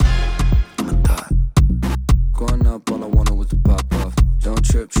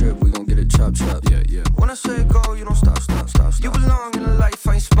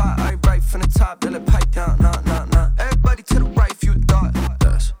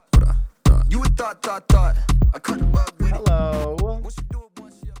Hello.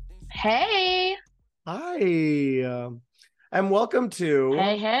 Hey. Hi. And welcome to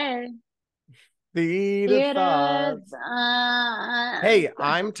Hey. the Thots. Hey,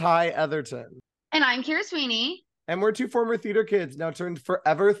 I'm Ty Eatherton. And I'm Kiera Sweeney. And we're two former theater kids, now turned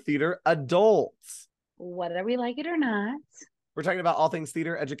forever theater adults. Whether we like it or not. We're talking about all things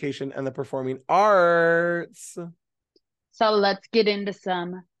theater, education, and the performing arts. So let's get into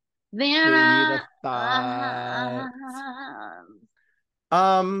some Theater thoughts.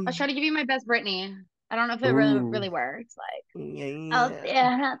 I was trying to give you my best Britney. I don't know if it really works. Like,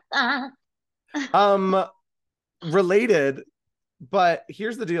 yeah. oh, Related, but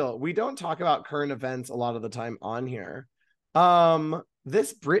here's the deal. We don't talk about current events a lot of the time on here.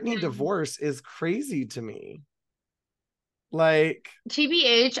 This Britney divorce is crazy to me. Like,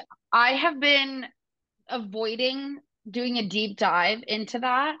 TBH, I have been avoiding doing a deep dive into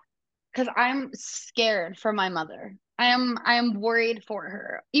that because I'm scared for my mother. I am worried for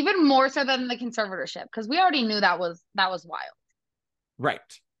her, even more so than the conservatorship, because we already knew that was wild. right.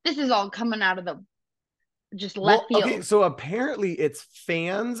 This is all coming out of the just left field. Okay, so apparently it's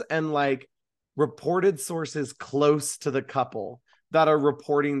fans and like reported sources close to the couple that are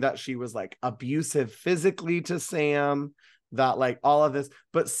reporting that she was like abusive physically to Sam, that like all of this.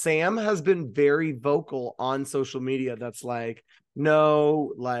 But Sam has been very vocal on social media that's like,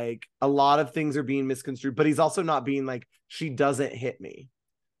 no, like a lot of things are being misconstrued, but he's also not being like, she doesn't hit me.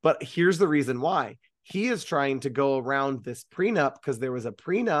 But here's the reason why. He is trying to go around this prenup because there was a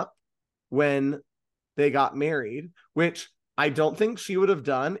prenup when they got married, which I don't think she would have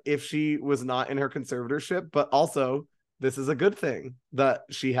done if she was not in her conservatorship. But also, this is a good thing that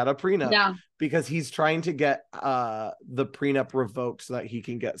she had a prenup because he's trying to get the prenup revoked so that he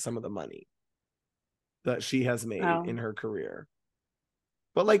can get some of the money that she has made in her career.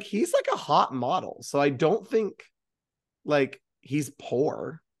 But like, he's like a hot model, so I don't think like he's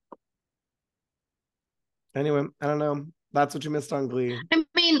poor. Anyway, I don't know. That's what you missed on Glee. I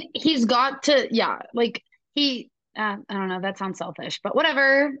mean, he's got to, like I don't know, that sounds selfish, but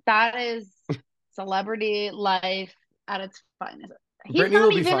whatever. That is celebrity life at its finest. He's Britney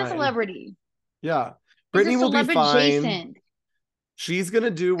not even a celebrity. Yeah. He's Britney a will be fine. adjacent. She's going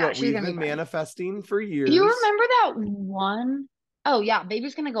to do what we've been manifesting for years. You remember that one? Oh, yeah.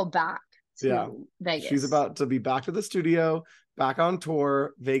 Baby's going to go back to Vegas. She's about to be back to the studio, back on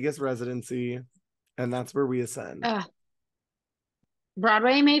tour, Vegas residency, and that's where we ascend.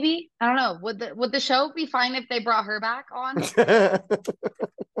 Broadway, maybe? I don't know. Would the show be fine if they brought her back on?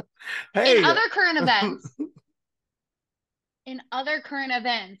 Hey. In other current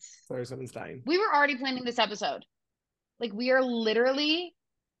events. Sorry, someone's dying. We were already planning this episode. Like, we are literally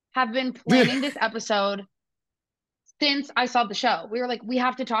have been planning this episode since I saw the show. We were like, we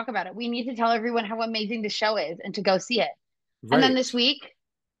have to talk about it. We need to tell everyone how amazing the show is and to go see it. Right. And then this week,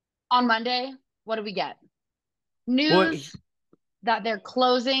 on Monday, what do we get? News that they're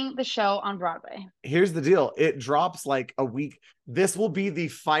closing the show on Broadway. Here's the deal. It drops like a week. This will be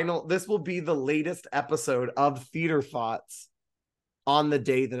the latest episode of Theater Thoughts on the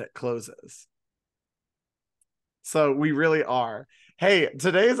day that it closes. So we really are. Hey,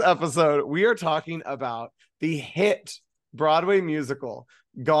 today's episode, we are talking about the hit Broadway musical,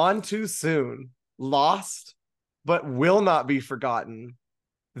 Gone Too Soon, lost, but will not be forgotten.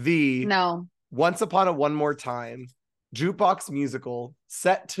 Once Upon a One More Time jukebox musical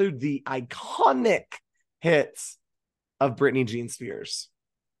set to the iconic hits of Britney Jean Spears.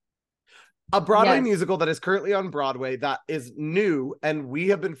 A Broadway musical that is currently on Broadway that is new, and we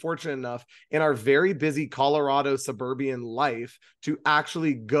have been fortunate enough in our very busy Colorado suburban life to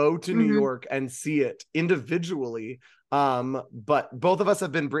actually go to New York and see it individually. But both of us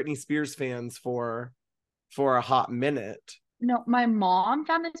have been Britney Spears fans for a hot minute. No, my mom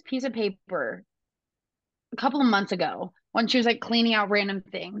found this piece of paper a couple of months ago when she was like cleaning out random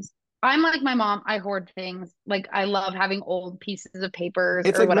things. I'm like my mom, I hoard things. Like, I love having old pieces of papers.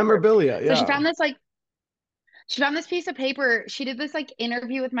 It's like whatever. Memorabilia. Yeah. So she found this piece of paper. She did this like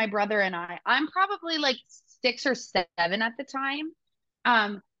interview with my brother and I. I'm probably like 6 or 7 at the time.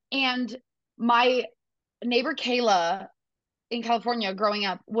 And my neighbor Kayla in California growing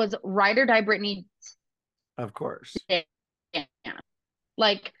up was Ride or Die Britney. Of course.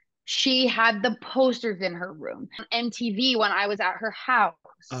 Like, she had the posters in her room. MTV when I was at her house.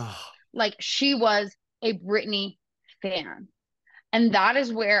 Like, she was a Britney fan. And that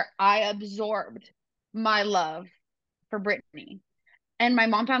is where I absorbed my love for Britney. And my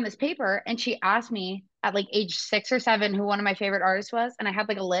mom found this paper and she asked me at like age 6 or 7 who one of my favorite artists was. And I had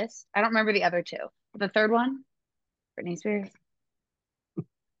like a list. I don't remember the other two. But the third one, Britney Spears.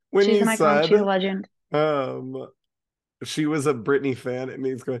 when She's you an icon. said She's a legend. She was a Britney fan, it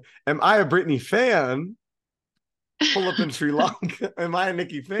means going, am I a Britney fan? Pull up in Sri Lanka. Am I a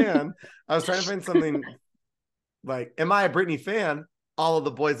Nicki fan? I was trying to find something like, am I a Britney fan? All of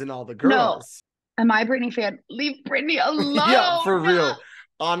the boys and all the No. girls. Am I a Britney fan? Leave Britney alone. Yeah, for real.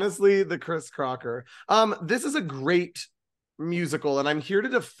 Honestly, the Chris Crocker. This is a great musical, and I'm here to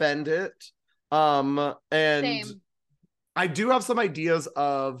defend it. And Same. I do have some ideas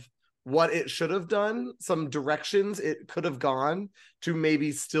of what it should have done, some directions it could have gone to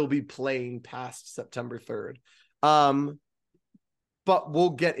maybe still be playing past September 3rd. But we'll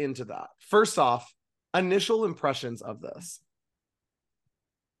get into that. First off, initial impressions of this.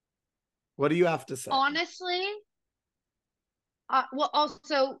 What do you have to say? Honestly, well,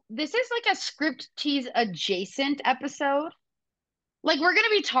 also, this is like a script tease adjacent episode. Like, we're going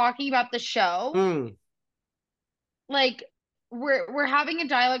to be talking about the show. Like, we're having a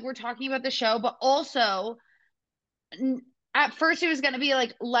dialogue, we're talking about the show, but also at first it was going to be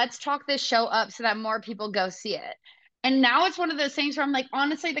like, let's talk this show up so that more people go see it. And now it's one of those things where I'm like,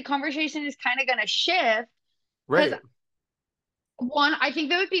 honestly, the conversation is kind of going to shift. Right. One, I think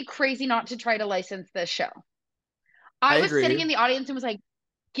that would be crazy not to try to license this show. I was agree. sitting in the audience and was like,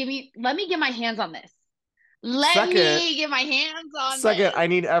 let me get my hands on this. Let me get my hands on this. I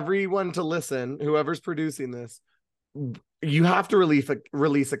need everyone to listen, whoever's producing this. You have to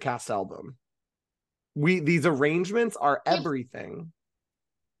release a cast album. These arrangements are everything.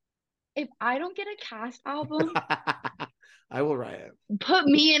 If I don't get a cast album, I will riot. Put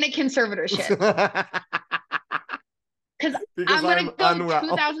me in a conservatorship. Because I'm going to go unwell.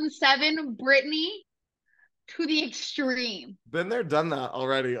 2007 Britney to the extreme. Been there, done that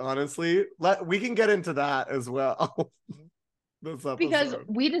already, honestly. We can get into that as well. Because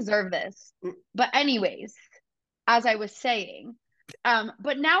we deserve this. But anyways, as I was saying,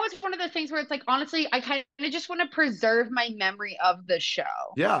 but now it's one of the things where it's like, honestly, I kind of just want to preserve my memory of the show.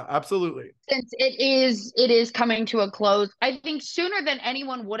 Yeah, absolutely. Since it is coming to a close, I think sooner than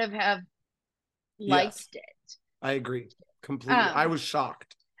anyone would have liked it. I agree completely. I was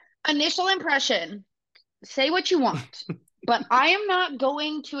shocked. Initial impression, say what you want, but I am not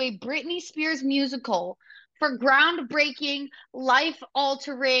going to a Britney Spears musical for groundbreaking,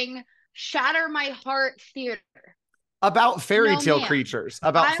 life-altering, shatter my heart theater. About fairy tale creatures,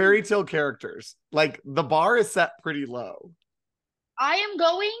 about fairy tale characters. Like, the bar is set pretty low. I am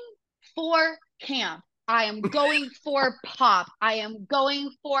going for camp. I am going for pop. I am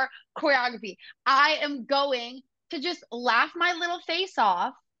going for choreography. I am going to just laugh my little face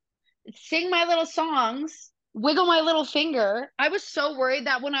off, sing my little songs, wiggle my little finger. I was so worried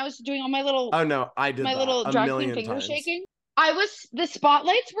that when I was doing all my little little drag queen finger shaking, the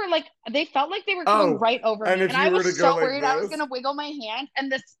spotlights were like, they felt like they were coming right over me. And I was so worried I was gonna wiggle my hand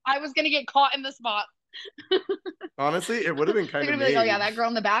and I was gonna get caught in the spot. Honestly, it would have been kind of like, oh yeah, that girl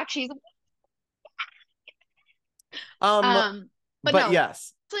in the back, she's but no,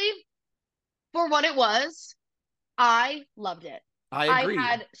 yes, for what it was, I loved it. I agree. I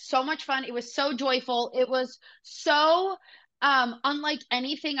had so much fun. It was so joyful. It was so unlike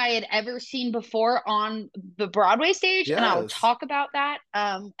anything I had ever seen before on the Broadway stage. Yes. And I'll talk about that.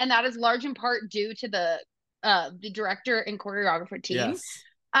 And that is large in part due to the director and choreographer team. Yes.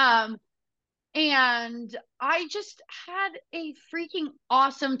 And I just had a freaking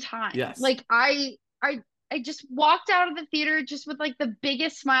awesome time. Yes. Like I just walked out of the theater just with like the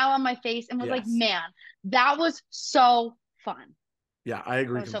biggest smile on my face and was like, man, that was so fun. Yeah, I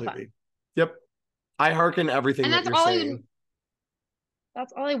agree completely. So yep. I hearken everything that you're saying.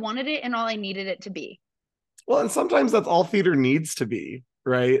 That's all I wanted it and all I needed it to be. Well, and sometimes that's all theater needs to be,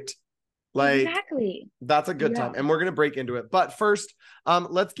 right? Like, exactly. That's a good time. And we're going to break into it. But first,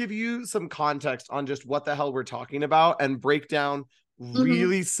 let's give you some context on just what the hell we're talking about and break down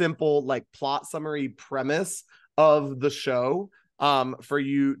really simple, like, plot summary premise of the show for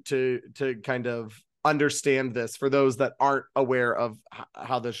you to kind of understand this for those that aren't aware of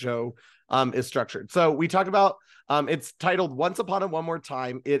how the show is structured. So we talked about it's titled Once Upon a One More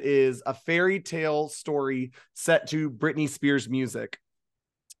Time. It is a fairy tale story set to Britney Spears music.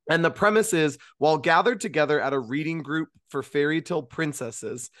 And the premise is, while gathered together at a reading group for fairy tale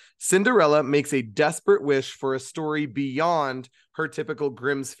princesses, Cinderella makes a desperate wish for a story beyond her typical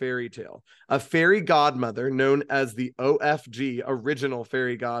Grimm's fairy tale. A fairy godmother, known as the OFG, original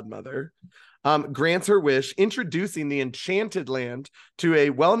fairy godmother, grants her wish, introducing the enchanted land to a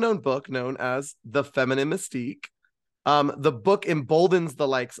well-known book known as The Feminine Mystique. The book emboldens the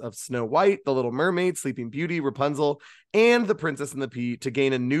likes of Snow White, The Little Mermaid, Sleeping Beauty, Rapunzel, and The Princess and the Pea to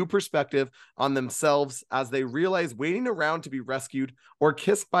gain a new perspective on themselves as they realize waiting around to be rescued or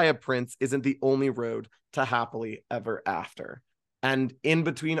kissed by a prince isn't the only road to happily ever after. And in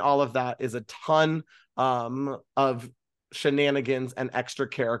between all of that is a ton of shenanigans and extra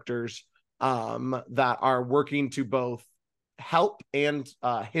characters that are working to both help and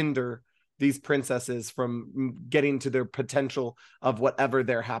hinder these princesses from getting to their potential of whatever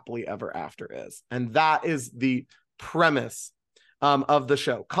their happily ever after is. And that is the premise of the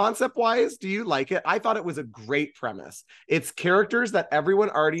show. Concept wise, do you like it? I thought it was a great premise. It's characters that everyone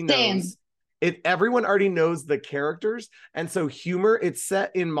already knows. Everyone already knows the characters. And so humor, it's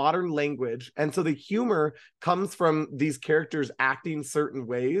set in modern language. And so the humor comes from these characters acting certain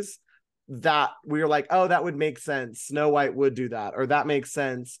ways that we're like, oh, that would make sense. Snow White would do that. Or that makes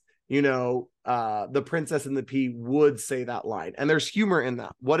sense. The Princess and the Pea would say that line, and there's humor in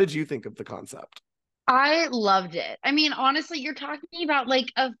that. What did you think of the concept? I loved it. I mean, honestly, you're talking about like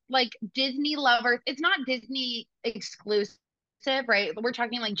Disney lovers. It's not Disney exclusive, right? We're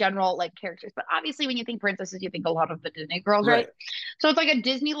talking like general like characters, but obviously when you think princesses, you think a lot of the Disney girls, right? So it's like a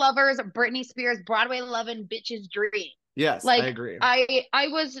Disney lovers, Britney Spears, Broadway loving bitch's dream. Yes, like, I agree. I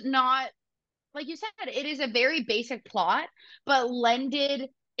was not, like you said, it is a very basic plot, but lended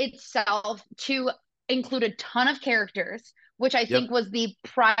itself to include a ton of characters, which I think was the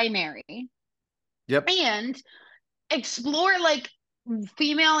primary. And explore like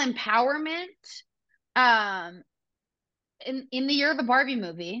female empowerment in the year of the Barbie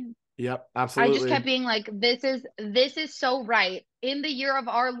movie. Absolutely. I just kept being like, this is so right. In the year of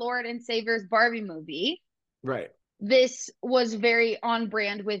our Lord and Savior's Barbie movie. Right. This was very on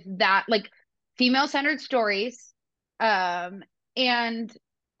brand with that, like female-centered stories. And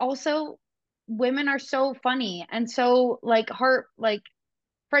also women are so funny and so like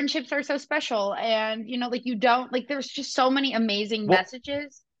friendships are so special, and like you don't like, there's just so many amazing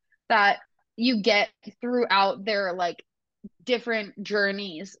messages that you get throughout their like different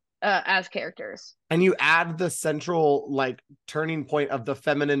journeys as characters. And you add the central like turning point of the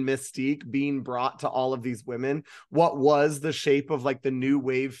feminine mystique being brought to all of these women. What was the shape of like the new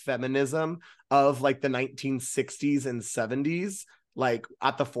wave feminism of like the 1960s and 70s, like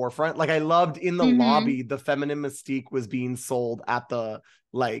at the forefront? Like I loved in the lobby, the feminine mystique was being sold at the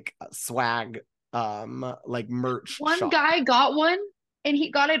like swag like merch one shop. Guy got one and he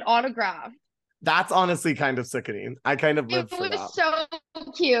got it autographed. That's honestly kind of sickening. I kind of lived for that. It was so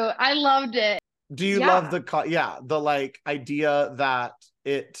cute. I loved it. Do you love the like idea that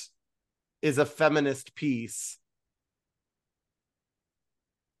it is a feminist piece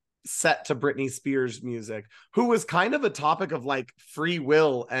set to Britney Spears music, who was kind of a topic of like free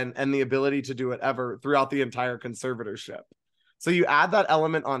will and the ability to do whatever throughout the entire conservatorship. So you add that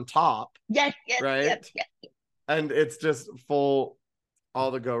element on top. Yes, right? Yes. And it's just full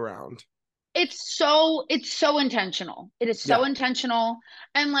all the go round. It's so intentional. It is so intentional.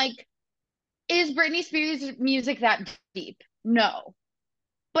 And like, is Britney Spears music that deep? No.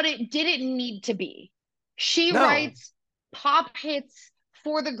 But it didn't need to be. She writes pop hits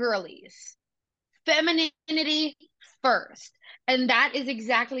for the girlies. Femininity first. And that is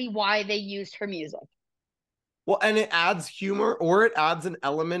exactly why they used her music. Well, and it adds humor, or it adds an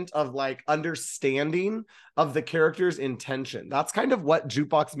element of like understanding of the character's intention. That's kind of what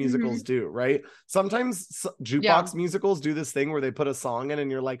jukebox musicals do, right? Sometimes jukebox musicals do this thing where they put a song in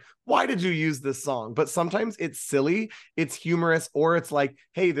and you're like, why did you use this song? But sometimes it's silly, it's humorous, or it's like,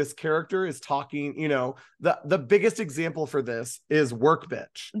 hey, this character is talking, the biggest example for this is Work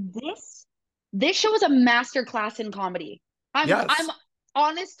Bitch. This show is a masterclass in comedy. I'm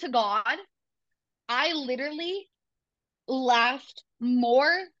honest to God. I literally laughed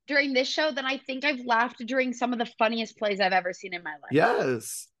more during this show than I think I've laughed during some of the funniest plays I've ever seen in my life.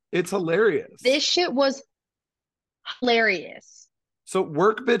 Yes, it's hilarious. This shit was hilarious. So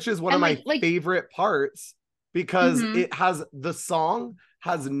Work Bitch is one of my favorite parts because the song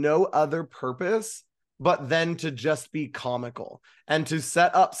has no other purpose but then to just be comical and to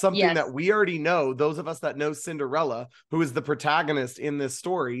set up something that we already know, those of us that know Cinderella, who is the protagonist in this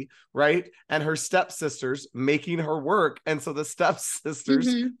story, right? And her stepsisters making her work. And so the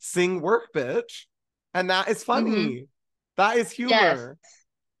stepsisters sing Work Bitch. And that is funny. That is humor.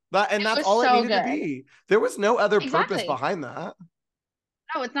 That's all it needed to be. There was no other purpose behind that.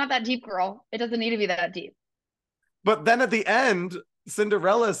 No, it's not that deep, girl. It doesn't need to be that deep. But then at the end,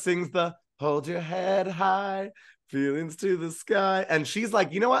 Cinderella sings the "Hold your head high, feelings to the sky. And she's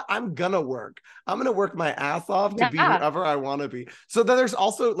like, you know what? I'm gonna work my ass off to be whoever I want to be. So then there's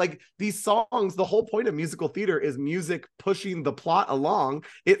also like these songs. The whole point of musical theater is music pushing the plot along.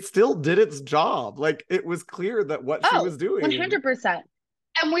 It still did its job. Like it was clear that what she was doing. 100%.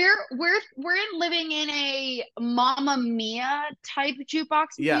 And we're living in a Mamma Mia type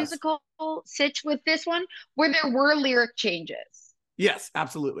jukebox musical sitch with this one, where there were lyric changes. Yes,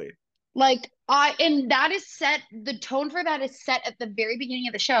 absolutely. Like and that is set, the tone for that is set at the very beginning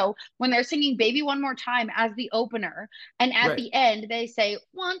of the show when they're singing Baby One More Time as the opener. And at the end, they say,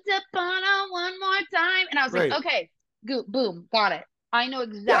 once upon a one more time. And I was like, okay, boom, got it. I know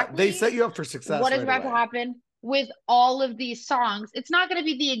exactly. They set you up for success. What is about to happen with all of these songs. It's not going to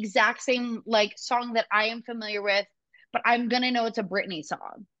be the exact same like song that I am familiar with, but I'm going to know it's a Britney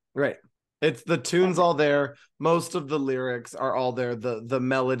song. Right. It's the tune's all there. Most of the lyrics are all there. The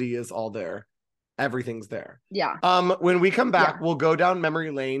melody is all there. Everything's there. Yeah. When we come back, we'll go down memory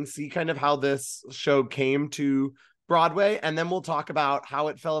lane, see kind of how this show came to Broadway, and then we'll talk about how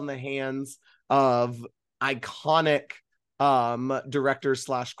it fell in the hands of iconic directors /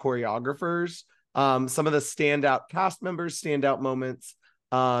 choreographers, some of the standout cast members, standout moments,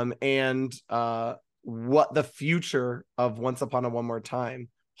 and what the future of Once Upon a One More Time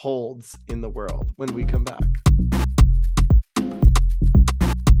holds in the world when we come back.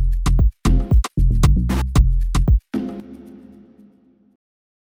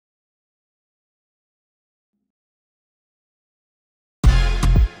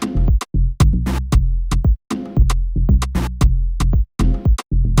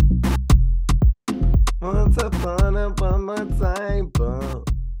 Once upon a one more time.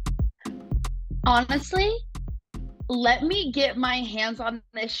 Honestly, let me get my hands on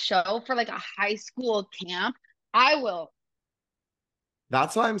this show for like a high school camp. I will.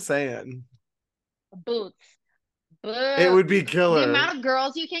 That's what I'm saying. Boots. It would be killer. The amount of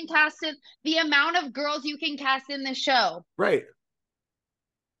girls you can cast in this show. Right.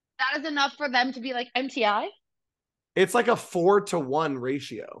 That is enough for them to be like MTI. It's like a 4-to-1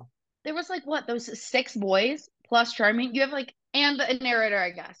 ratio. There was like what, those 6 boys plus Charming. You have like, and the narrator,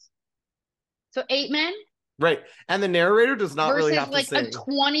 I guess. So 8 men. Right. And the narrator does not really have to sing.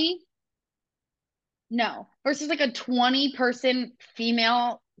 Versus like a 20-person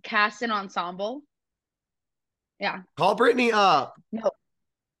female cast and ensemble. Yeah. Call Britney up. No.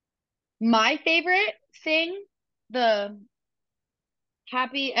 My favorite thing, the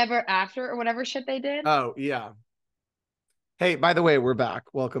Happy Ever After or whatever shit they did. Oh, yeah. Hey, by the way, we're back.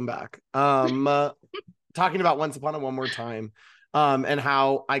 Welcome back. Talking about Once Upon a One More Time. And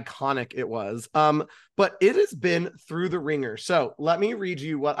how iconic it was. But it has been through the ringer. So let me read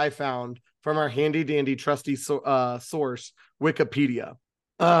you what I found from our handy dandy trusty source, Wikipedia.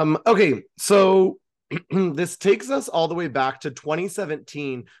 Okay, so this takes us all the way back to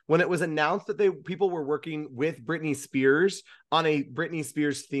 2017 when it was announced that people were working with Britney Spears on a Britney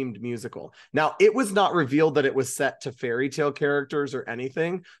Spears themed musical. Now, it was not revealed that it was set to fairy tale characters or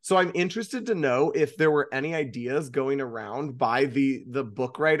anything. So I'm interested to know if there were any ideas going around by the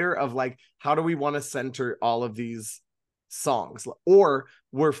book writer of like, how do we want to center all of these songs? Or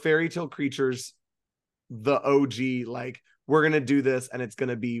were fairy tale creatures the OG, like, we're going to do this and it's going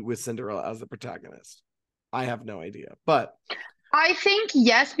to be with Cinderella as the protagonist? I have no idea, but I think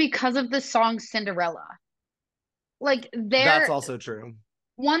yes, because of the song Cinderella. Like that's also true.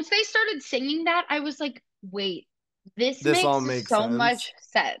 Once they started singing that, I was like, wait, this makes so much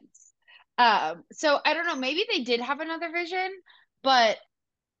sense. So I don't know, maybe they did have another vision, but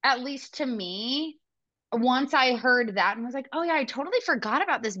at least to me, once I heard that and was like, oh yeah, I totally forgot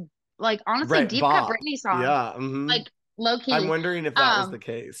about this, like honestly, deep cut Britney song. Yeah. Like low key. I'm wondering if that was the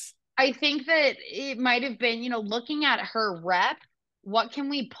case. I think that it might have been, looking at her rep, what can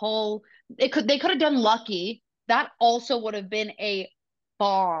we pull? They could have done Lucky. That also would have been a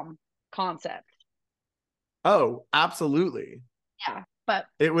bomb concept. Oh, absolutely. Yeah, but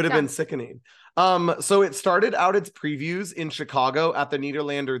it would have been sickening. So it started out its previews in Chicago at the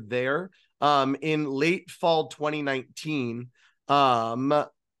Nederlander there in late fall 2019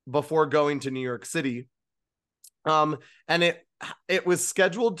 before going to New York City. And it was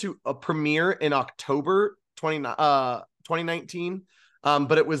scheduled to premiere in October 2019,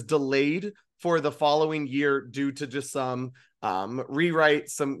 but it was delayed for the following year due to just some rewrite.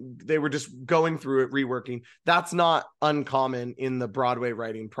 They were just going through it, reworking. That's not uncommon in the Broadway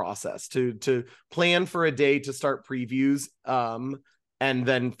writing process to plan for a day to start previews and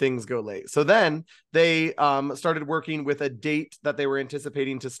then things go late. So then they started working with a date that they were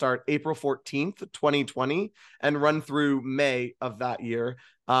anticipating to start April 14th, 2020, and run through May of that year.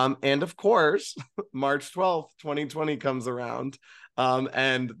 And of course, March 12th, 2020 comes around,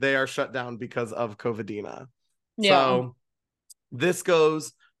 and they are shut down because of COVIDina. Yeah. So this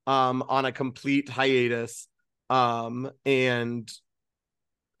goes on a complete hiatus, and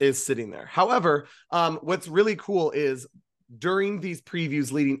is sitting there. However, what's really cool is during these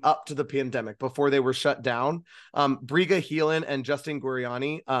previews leading up to the pandemic, before they were shut down, Briga Heelan and Justin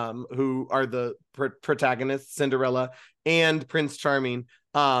Guariani, who are the protagonists, Cinderella and Prince Charming,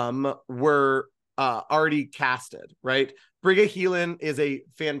 were already casted, right? Briga Heelan is a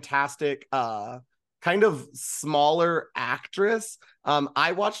fantastic kind of smaller actress.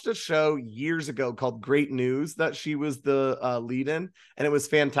 I watched a show years ago called Great News that she was the lead in, and it was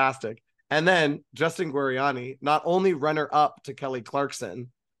fantastic. And then Justin Guariani, not only runner up to Kelly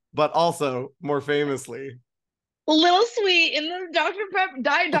Clarkson, but also more famously, Little Sweet in the Dr. Pepper,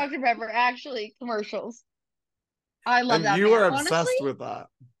 Diet Dr. Pepper, actually, commercials. I love and that you man. are Honestly, obsessed with that.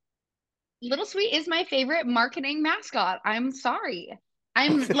 Little Sweet is my favorite marketing mascot. I'm sorry.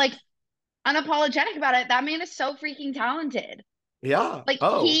 I'm like unapologetic about it. That man is so freaking talented. Yeah. Like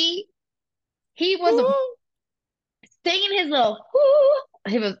Oh. he was Ooh. singing his little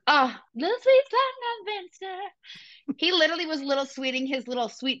whoo. He was Little Sweet Platinum Adventure. He literally was little sweeting his little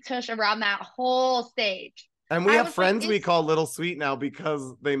sweet tush around that whole stage. And we I have was like, friends we call Little Sweet now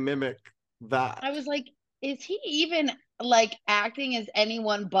because they mimic that. I was like, is he even like acting as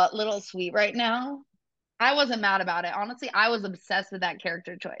anyone but Little Sweet right now? I wasn't mad about it. Honestly, I was obsessed with that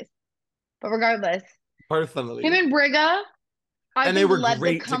character choice. But regardless, Personally. him and Briga, I And they think were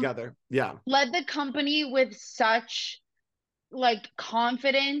great together. Yeah. led the company with such like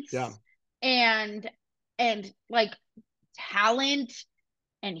confidence Yeah. and like talent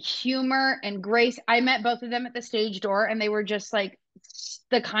and humor and grace. I met both of them at the stage door, and they were just like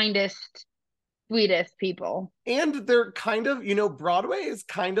the kindest, sweetest people. And they're kind of, Broadway is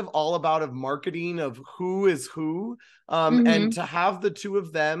kind of all about of marketing of who is who. And to have the two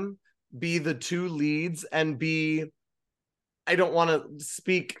of them be the two leads and be, I don't want to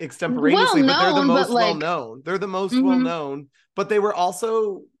speak extemporaneously, but they're the most well known. They're the most well known, but they were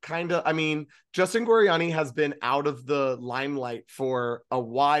also kind of, I mean, Justin Guariani has been out of the limelight for a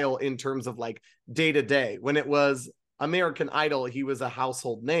while in terms of like day to day. When it was American Idol, he was a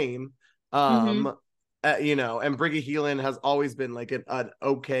household name. And Briga Heelan has always been like an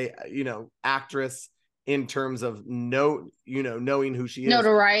okay, actress in terms of knowing who she is.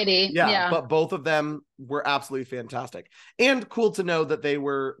 Notoriety. Yeah, but both of them were absolutely fantastic. And cool to know that they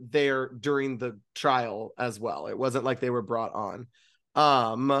were there during the trial as well. It wasn't like they were brought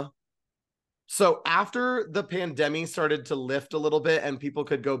on. So after the pandemic started to lift a little bit and people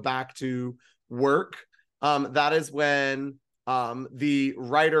could go back to work, that is when the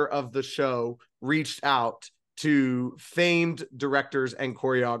writer of the show reached out to famed directors and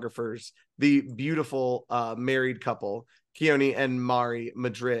choreographers, the beautiful married couple, Keone and Mari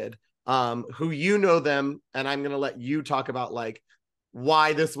Madrid, who them, and I'm going to let you talk about like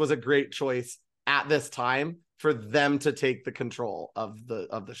why this was a great choice at this time for them to take the control of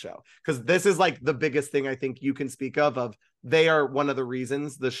the show. Because this is like the biggest thing I think you can speak of they are one of the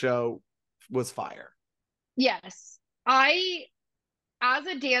reasons the show was fire. Yes. As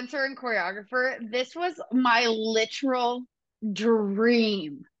a dancer and choreographer, this was my literal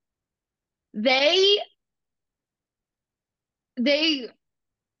dream. I'm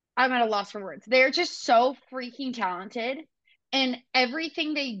at a loss for words. They're just so freaking talented, and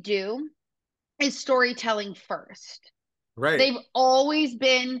everything they do is storytelling first. Right. They've always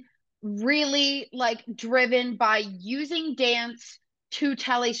been really like driven by using dance to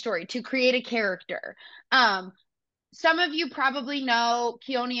tell a story, to create a character. Some of you probably know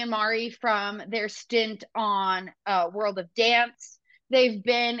Keone and Mari from their stint on World of Dance. They've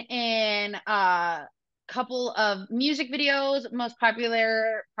been in a couple of music videos, most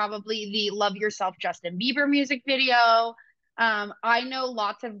popular probably the Love Yourself Justin Bieber music video. I know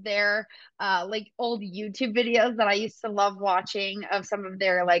lots of their like old YouTube videos that I used to love watching of some of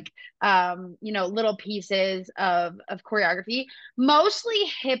their like little pieces of choreography, mostly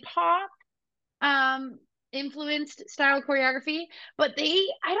hip hop influenced style choreography, but I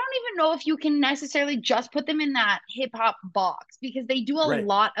don't even know if you can necessarily just put them in that hip hop box because they do a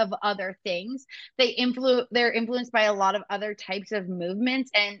lot of other things. They're influenced by a lot of other types of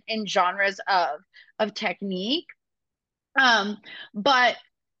movements and genres of technique. But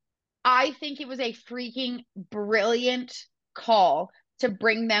I think it was a freaking brilliant call to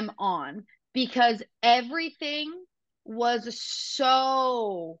bring them on because everything was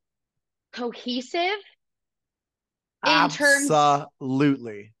so cohesive in terms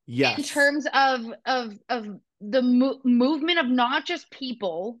Absolutely. in Yes. terms of the movement of not just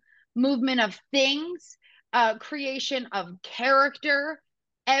people, movement of things, creation of character.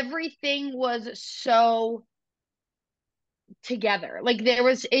 Everything was so together. Like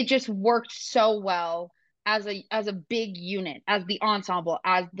it just worked so well as a big unit, as the ensemble,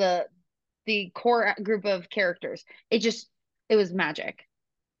 as the core group of characters. It was magic.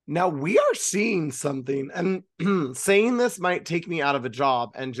 Now we are seeing something, and saying this might take me out of a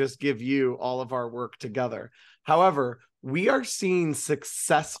job and just give you all of our work together. However, we are seeing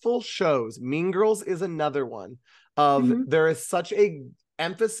successful shows. Mean Girls is another one of Mm-hmm. there is such a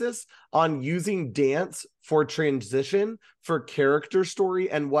emphasis on using dance for transition, for character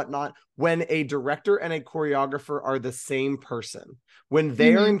story and whatnot, when a director and a choreographer are the same person. When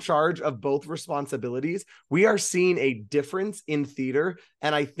they are Mm-hmm. in charge of both responsibilities, we are seeing a difference in theater.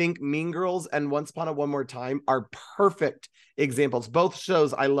 And I think Mean Girls and Once Upon a One More Time are perfect examples. Both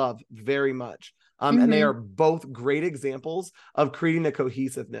shows I love very much. And they Mm-hmm. are both great examples of creating a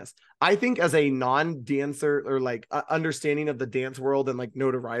cohesiveness. I think as a non-dancer or like understanding of the dance world and like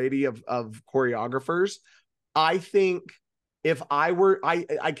notoriety of choreographers, I think if I were,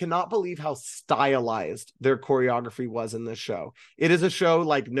 I cannot believe how stylized their choreography was in this show. It is a show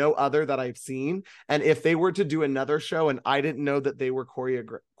like no other that I've seen. And if they were to do another show and I didn't know that they were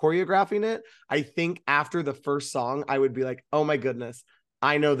choreographing it, I think after the first song, I would be like, oh my goodness,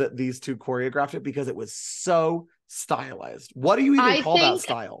 I know that these two choreographed it because it was so stylized. What do you even I call that think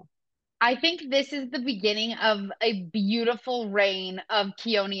style? I think this is the beginning of a beautiful reign of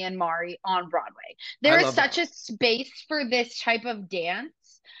Keone and Mari on Broadway. I There is love such that. a space for this type of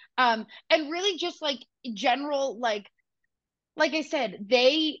dance. And really just like general, like I said,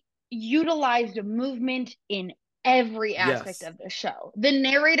 they utilized movement in every aspect Yes. of the show. The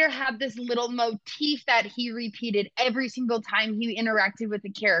narrator had this little motif that he repeated every single time he interacted with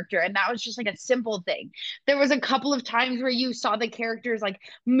the character. And that was just like a simple thing. There was a couple of times where you saw the characters like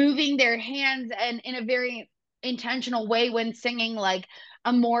moving their hands and in a very intentional way when singing like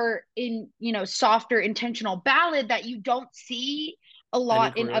a more softer intentional ballad that you don't see a Any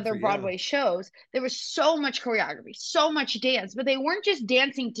lot in other choreography, yeah. Broadway shows. There was so much choreography, so much dance, but they weren't just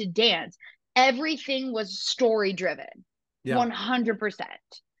dancing to dance. Everything was story driven, Yeah. 100%.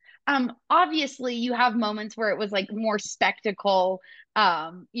 Obviously you have moments where it was like more spectacle,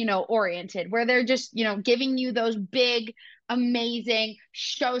 oriented, where they're just, giving you those big, amazing,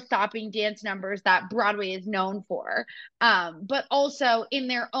 show-stopping dance numbers that Broadway is known for. But also in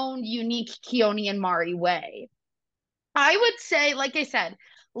their own unique Keone and Mari way. I would say, like I said,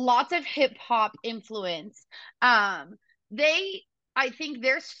 lots of hip hop influence. Um, they, I think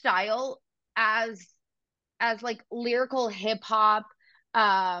their style as like lyrical hip hop,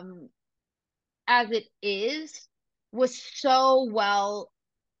 um, as it is, was so well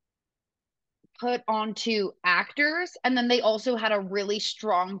put onto actors. And then they also had a really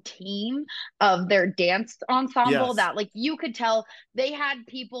strong team of their dance ensemble Yes. that like you could tell they had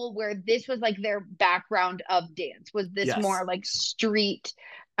people where this was like their background of dance, was this Yes. more like street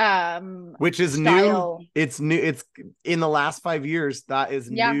Which is new. style. It's new. It's in the last 5 years that is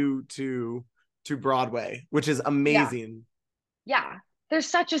Yeah, new to Broadway, which is yeah, amazing. yeah. There's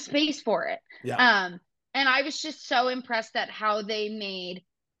such a space for it. Yeah. Um, and I was just so impressed at how they made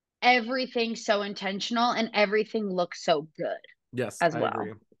everything so intentional and everything looks so good Yes, as I well.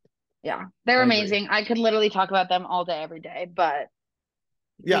 agree. Yeah, they're I agree. amazing. I could literally talk about them all day, every day, but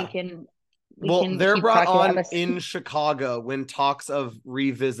we Yeah. can we Well, can they're keep brought talking about on this. in Chicago when talks of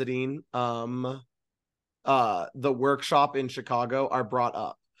revisiting the workshop in Chicago are brought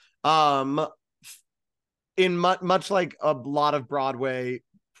up. Um in much like a lot of Broadway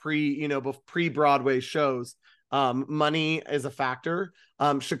pre-Broadway shows, money is a factor.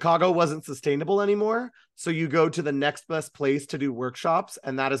 Chicago wasn't sustainable anymore, so you go to the next best place to do workshops,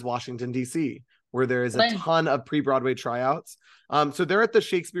 and that is Washington D.C., where there is a Lynn. ton of pre-Broadway tryouts. So they're at the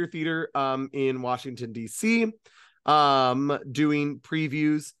Shakespeare Theater in Washington D.C. Doing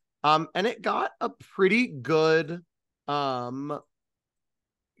previews, and it got a pretty good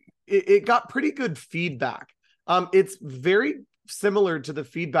it got pretty good feedback. It's very similar to the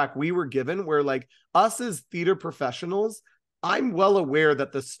feedback we were given, where like us as theater professionals, I'm well aware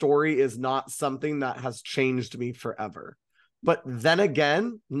that the story is not something that has changed me forever. But then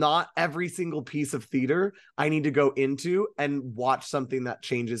again, not every single piece of theater I need to go into and watch something that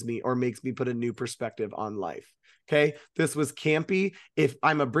changes me or makes me put a new perspective on life. Okay. This was campy. If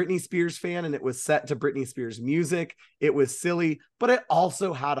I'm a Britney Spears fan and it was set to Britney Spears music, it was silly, but it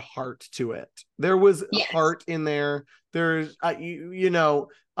also had heart to it. There was heart in there. There's,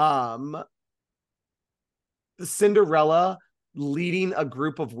 Cinderella leading a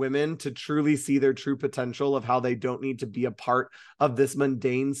group of women to truly see their true potential of how they don't need to be a part of this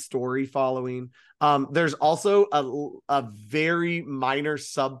mundane story following. There's also a very minor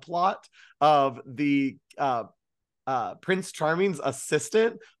subplot of the Prince Charming's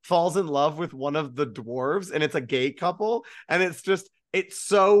assistant falls in love with one of the dwarves, and it's a gay couple, and it's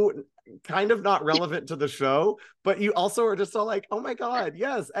so kind of not relevant to the show, but you also are just all like, oh my god,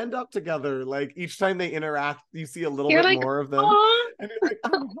 yes, end up together. Like each time they interact, you see a little bit more of them. And you're like,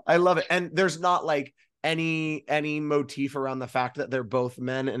 oh, I love it. And there's not like any motif around the fact that they're both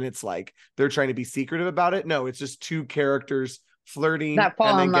men and it's like they're trying to be secretive about it. No, it's just two characters flirting and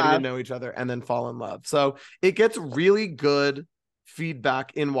then getting to know each other and then fall in love. So it gets really good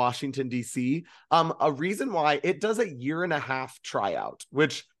feedback in Washington, D.C. A reason why it does a 1.5-year tryout,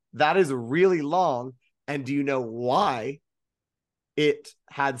 which that is really long. And do you know why it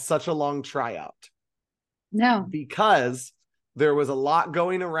had such a long tryout? No. Because there was a lot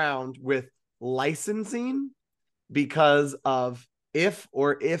going around with licensing because of if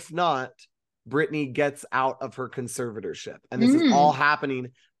or if not Britney gets out of her conservatorship. And this is all happening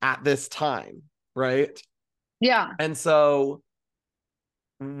at this time, right? Yeah. And so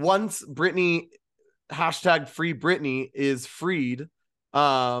once Britney, #free Britney, is freed,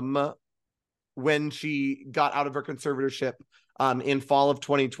 when she got out of her conservatorship in fall of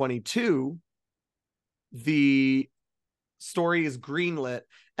 2022, the story is greenlit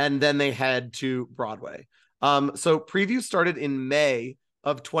and then they head to Broadway. So previews started in May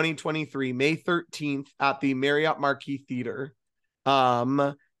of 2023, May 13th at the Marriott Marquis Theater.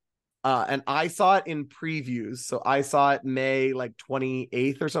 And I saw it in previews. So I saw it May like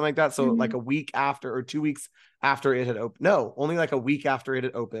 28th or something like that. So like a week after or 2 weeks after it had opened. No, only like a week after it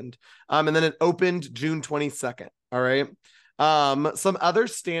had opened. And then it opened June 22nd. All right. Some other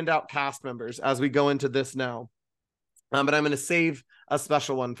standout cast members as we go into this now. But I'm going to save a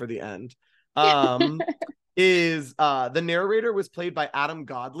special one for the end. Is the narrator was played by Adam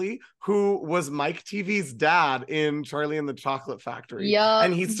Godley, who was Mike TV's dad in Charlie and the Chocolate Factory.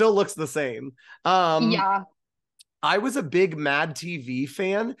 And he still looks the same. I was a big Mad TV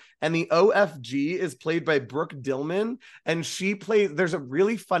fan, and the OFG is played by Brooke Dillman, and there's a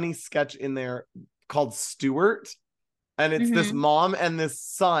really funny sketch in there called Stuart. And it's this mom and this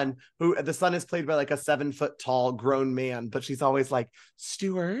son, who the son is played by like a 7-foot tall grown man, but she's always like,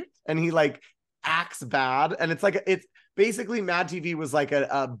 Stuart, and he like acts bad. And it's basically Mad TV was like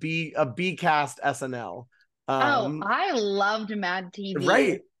a B cast SNL. I loved Mad TV.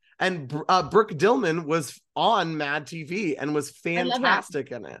 Right. And Brooke Dillman was on Mad TV and was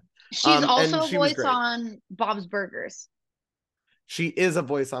fantastic in it. She's also a voice on Bob's Burgers. She is a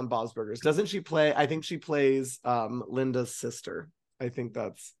voice on Bob's Burgers. Doesn't she play? I think she plays Linda's sister. I think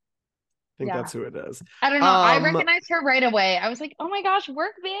that's who it is. I don't know. I recognized her right away. I was like, oh my gosh,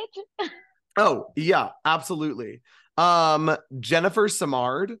 work, bitch. Oh, yeah, absolutely. Jennifer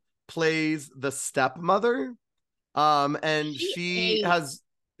Samard plays the stepmother. And she has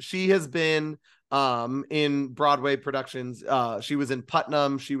been in Broadway productions. She was in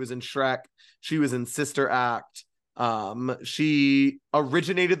Putnam, she was in Shrek, she was in Sister Act. She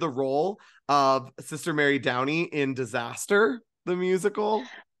originated the role of Sister Mary Downey in Disaster, the musical,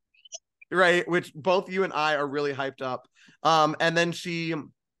 right? Which both you and I are really hyped up. And then she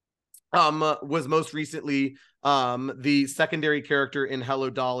was most recently the secondary character in Hello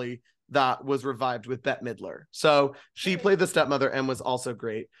Dolly that was revived with Bette Midler. So she played the stepmother and was also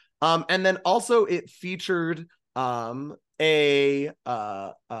great. And then also it featured a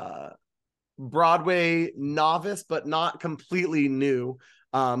Broadway novice, but not completely new.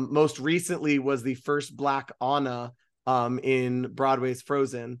 Most recently was the first Black Anna in Broadway's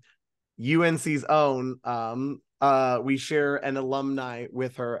Frozen. UNC's own, we share an alumni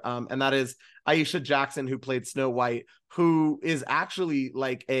with her, and that is Aisha Jackson, who played Snow White, who is actually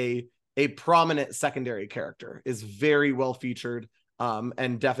like a prominent secondary character, is very well featured,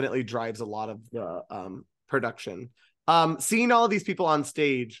 and definitely drives a lot of the production. Seeing all of these people on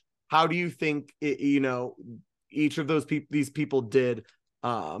stage, how do you think each of these people did?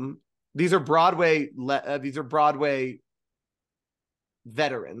 These are Broadway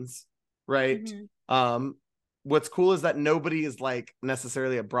veterans, right? What's cool is that nobody is like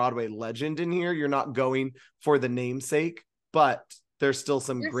necessarily a Broadway legend in here. You're not going for the namesake, but there's still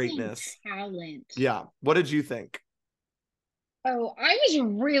some greatness. Talent. Yeah. What did you think? Oh, I was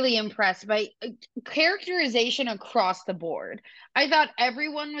really impressed by characterization across the board. I thought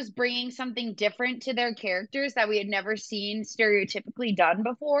everyone was bringing something different to their characters that we had never seen stereotypically done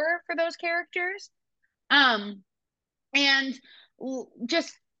before for those characters. Um, and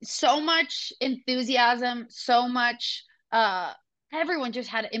just so much enthusiasm, so much everyone just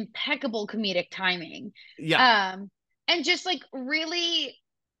had impeccable comedic timing. Yeah. And just like really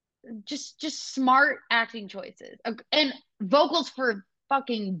just smart acting choices and vocals for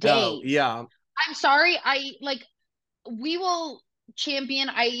fucking Oh, days. yeah. I'm sorry, I like we will champion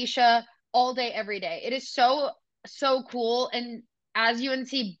Aisha all day every day. It is so cool, and as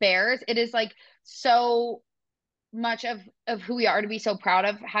UNC Bears, it is like so much of who we are to be so proud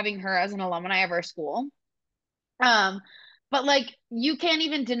of having her as an alumni of our school. Um, but like you can't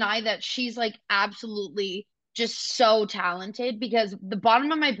even deny that she's like absolutely just so talented because the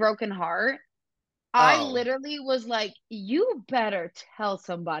bottom of my broken heart, I Oh, literally was like, you better tell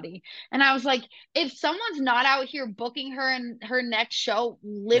somebody. And I was like, if someone's not out here booking her in her next show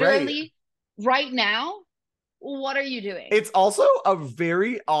right. literally right now, what are you doing? It's also a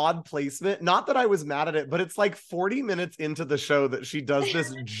very odd placement. Not that I was mad at it, but it's like 40 minutes into the show that she does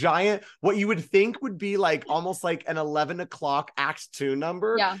this giant, what you would think would be like almost like an 11 o'clock act two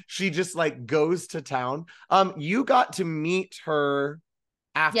number. Yeah. She just like goes to town. You got to meet her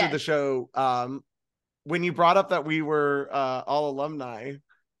after the Yes. show. When you brought up that we were all alumni,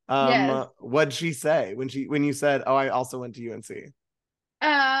 Yes. what'd she say when you said, "Oh, I also went to UNC"?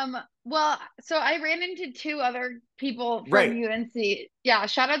 Well, so I ran into two other people from Right. UNC. Yeah,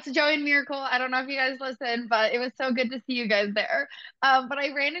 shout out to Joey and Miracle. I don't know if you guys listen, but it was so good to see you guys there. But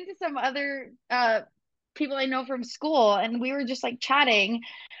I ran into some other people I know from school, and we were just like chatting,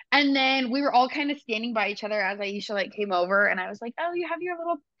 and then we were all kind of standing by each other as Aisha like came over, and I was like, "Oh, you have your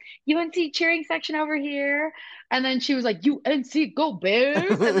little UNC cheering section over here," and then she was like, "UNC, go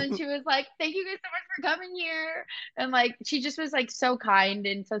Bears!" And then she was like, "Thank you guys so much for coming here." And like she just was like so kind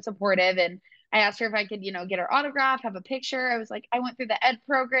and so supportive. And I asked her if I could, get her autograph, have a picture. I was like, I went through the ed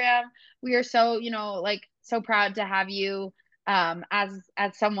program. We are so, like so proud to have you as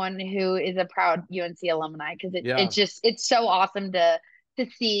someone who is a proud UNC alumni because Yeah. it's so awesome to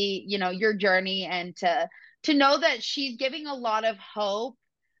see, your journey and to know that she's giving a lot of hope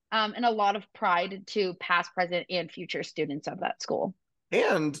and a lot of pride to past, present, and future students of that school.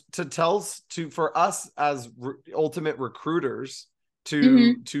 And to for us as ultimate recruiters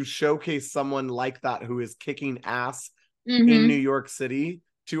Mm-hmm. to showcase someone like that who is kicking ass in New Mm-hmm. York City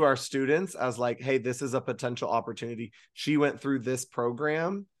to our students as like, hey, this is a potential opportunity. She went through this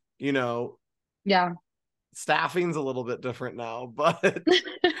program, Yeah. staffing's a little bit different now, but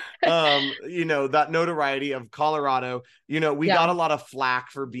that notoriety of Colorado, we Yeah. got a lot of flack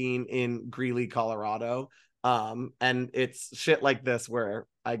for being in Greeley, Colorado. And it's shit like this where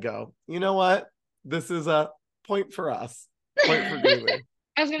I go, you know what? This is a point for us. Point for Greeley.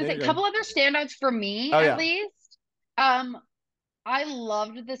 I was gonna There say you a go. couple other standouts for me Oh at yeah. least. I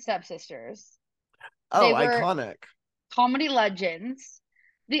loved the stepsisters. Oh, They were iconic. comedy legends.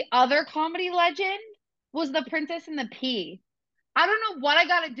 The other comedy legend was the Princess and the Pea. I don't know what I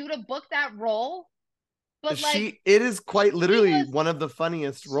gotta do to book that role, but like It is quite she literally was one of the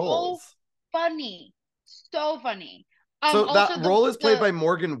funniest so roles. funny. So funny. So that Also role is played the by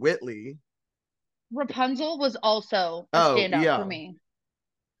Morgan Whitley. Rapunzel was also a Oh, standout for yeah. me.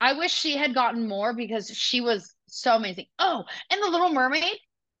 I wish she had gotten more because she was so amazing. Oh, and the Little Mermaid,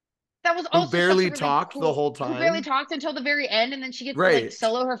 that was Who also such a barely really talked the cool, whole who barely time. talked until the very end, and then she gets to like Right.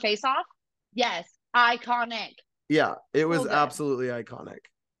 solo her face off. Yes, iconic. Yeah, it was So good. absolutely iconic.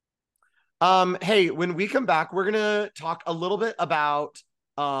 Hey, when we come back, we're gonna talk a little bit about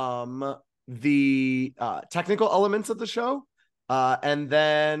the technical elements of the show. And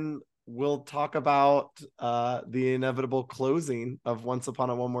then we'll talk about the inevitable closing of Once Upon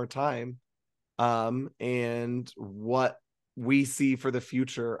a One More Time. And what we see for the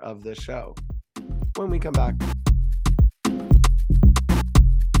future of the show when we come back.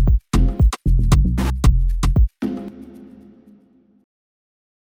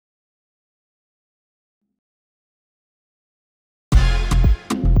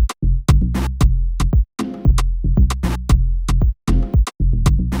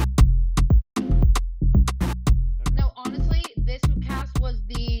 No, honestly, this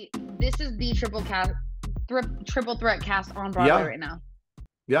is the triple threat cast on Broadway Yeah, right now.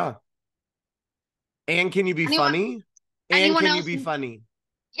 yeah. And can you be Anyone funny? And anyone can you else be funny?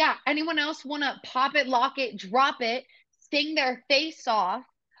 yeah, anyone else want to pop it, lock it, drop it, sing their face off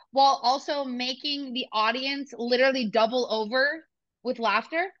while also making the audience literally double over with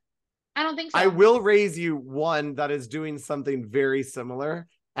laughter? I don't think so. I will raise you one that is doing something very similar,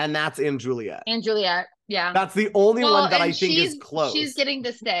 and that's in Juliet. And Juliet, yeah. That's the only Well, one that I and think is she's close. getting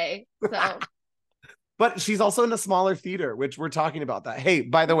to stay. So But she's also in a smaller theater, which we're talking about that. Hey,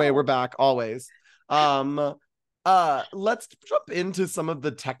 by the way, we're back always. Let's jump into some of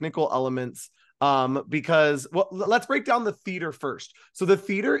the technical elements. Because let's break down the theater first. So the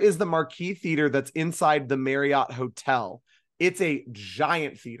theater is the Marquee Theater that's inside the Marriott Hotel. It's a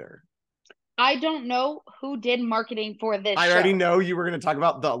giant theater. I don't know who did marketing for this I show. already know you were going to talk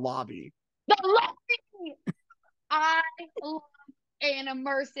about the lobby. The lobby. I love an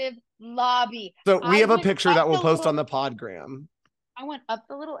immersive lobby. So we have a picture that we'll post on the podgram. I went up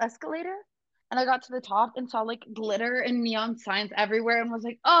the little escalator and I got to the top and saw like glitter and neon signs everywhere and was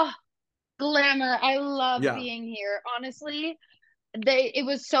like, oh, glamour. I love being here. Honestly, it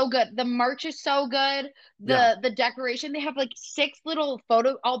was so good. The merch is so good. The decoration, they have like 6 little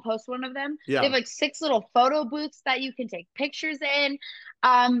photo, I'll post one of them. They have like 6 little photo booths that you can take pictures in.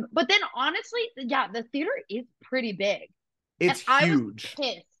 But then honestly, the theater is pretty big. It's huge.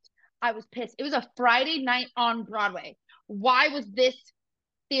 I was pissed. It was a Friday night on Broadway. Why was this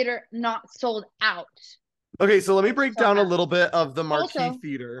theater not sold out? Okay, so let me break down a little bit of the Marquee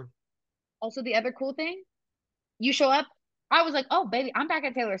Theater. Also, the other cool thing, you show up, I was like, oh, baby, I'm back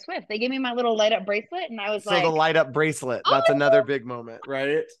at Taylor Swift. They gave me my little light up bracelet, and I was like... So the light up bracelet, that's another big moment,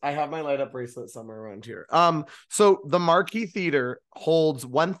 right? I have my light up bracelet somewhere around here. So the Marquee Theater holds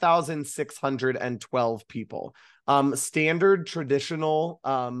 1,612 people. Standard traditional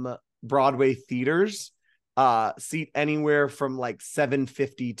Broadway theaters seat anywhere from like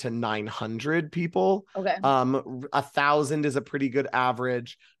 750 to 900 people. Okay. 1,000 is a pretty good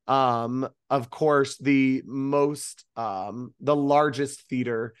average. Of course, the largest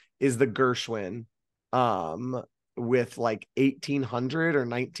theater is the Gershwin, with like 1,800 or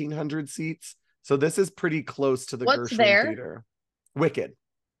 1,900 seats. So this is pretty close to the Gershwin Theater. Wicked.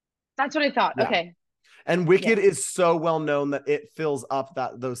 That's what I thought. Yeah. Okay. And Wicked is so well known that it fills up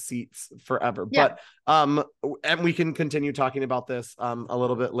those seats forever. Yeah. But and we can continue talking about this a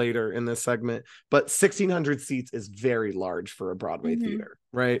little bit later in this segment. But 1,600 seats is very large for a Broadway theater,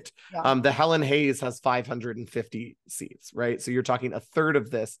 right? Yeah. The Helen Hayes has 550 seats, right? So you're talking a third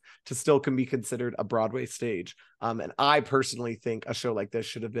of this to still can be considered a Broadway stage. And I personally think a show like this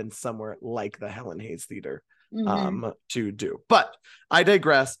should have been somewhere like the Helen Hayes Theater. To do, but I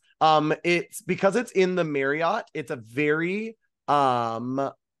digress. It's because it's in the Marriott, it's a very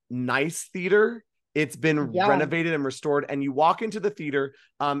nice theater. It's been renovated and restored, and you walk into the theater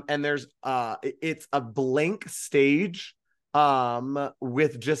and there's it's a blank stage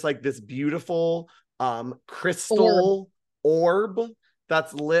with just like this beautiful crystal orb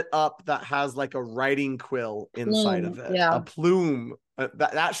that's lit up that has like a writing quill inside of it, a plume.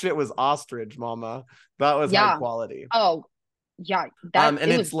 That shit was ostrich, mama. That was high quality. Oh, yeah. And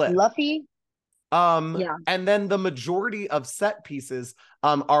it's lit. Fluffy. And then the majority of set pieces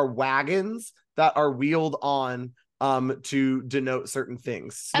are wagons that are wheeled on to denote certain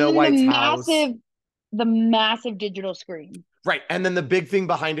things. Snow White's house. The massive digital screen. Right. And then the big thing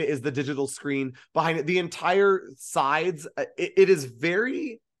behind it is the digital screen behind it. The entire sides, it is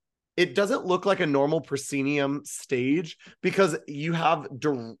very... It doesn't look like a normal proscenium stage because you have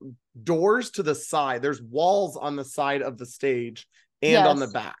doors to the side. There's walls on the side of the stage and on the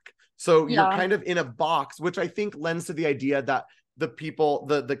back. So you're kind of in a box, which I think lends to the idea that the people,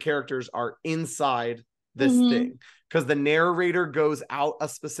 the characters are inside this thing, because the narrator goes out a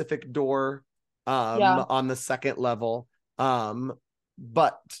specific door on the second level.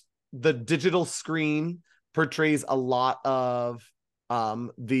 But the digital screen portrays a lot of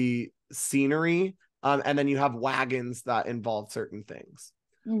the scenery, and then you have wagons that involve certain things.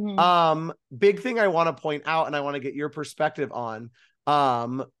 Big thing I want to point out, and I want to get your perspective on,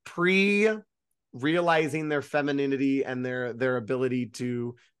 realizing their femininity and their ability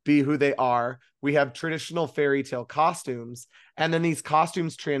to be who they are, we have traditional fairy tale costumes, and then these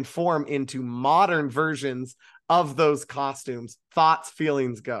costumes transform into modern versions of those costumes. Thoughts,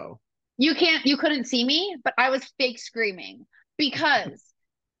 feelings, go. You couldn't see me, but I was fake screaming. Because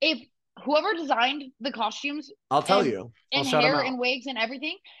if whoever designed the costumes, I'll tell you, and hair and wigs and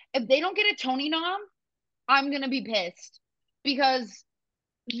everything, if they don't get a Tony nom, I'm gonna be pissed. Because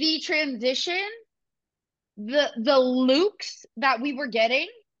the transition, the looks that we were getting,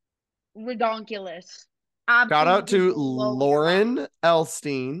 redonkulous. Shout out to Lauren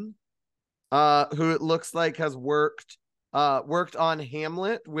Elstein, who it looks like has worked on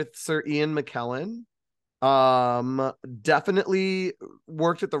Hamlet with Sir Ian McKellen. Definitely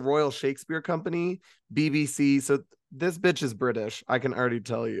worked at the Royal Shakespeare Company, BBC. So this bitch is British, I can already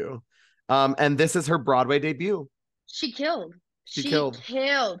tell you. And this is her Broadway debut. She killed. She She killed.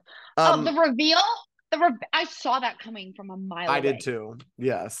 killed. Oh, the reveal. I saw that coming from a mile away. I did too.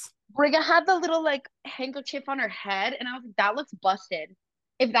 Yes. Brigga had the little like handkerchief on her head, and I was like, that looks busted.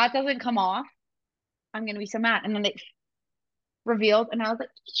 If that doesn't come off, I'm gonna be so mad. And then they revealed, and I was like,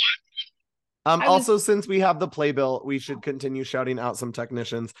 Also, since we have the playbill, we should continue shouting out some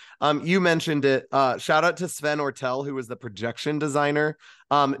technicians. You mentioned it. Shout out to Sven Ortel, who was the projection designer.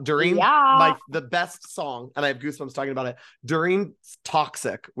 During the best song, and I have goosebumps talking about it, during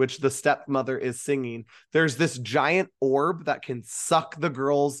Toxic, which the stepmother is singing, there's this giant orb that can suck the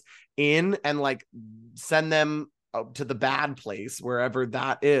girls in and like send them to the bad place, wherever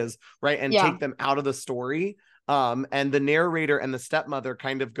that is, right? And take them out of the story. And the narrator and the stepmother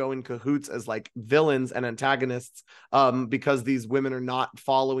kind of go in cahoots as like villains and antagonists, because these women are not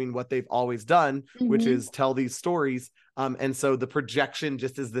following what they've always done, which is tell these stories. And so the projection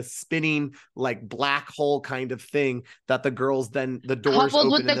just is this spinning like black hole kind of thing that the girls then the doors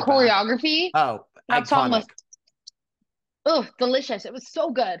coupled open with the in choreography. Back. Oh, that song was delicious. It was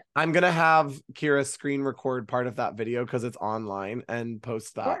so good. I'm gonna have Kiera screen record part of that video because it's online and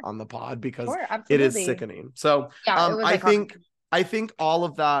post that on the pod because it is sickening. So I think all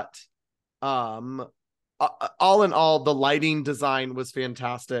of that, all in all, the lighting design was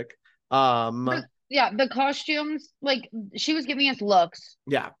fantastic. The costumes, like she was giving us looks.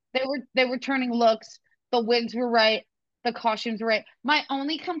 Yeah, they were turning looks. The wigs were right. The costumes were right. My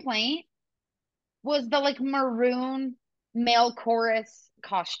only complaint was the like maroon male chorus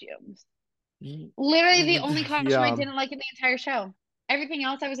costumes. Literally the only costume I didn't like in the entire show. Everything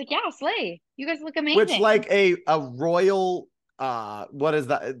else I was like, yeah, slay. You guys look amazing. Which like a royal what is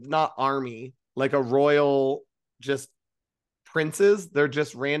that? Not army, like a royal just princes. They're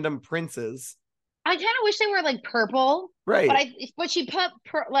just random princes. I kind of wish they were like purple. Right. But she put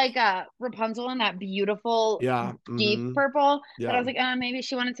Rapunzel in that beautiful deep purple. Yeah. But I was like, maybe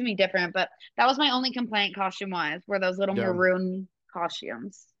she wanted to be different. But that was my only complaint costume wise, were those little maroon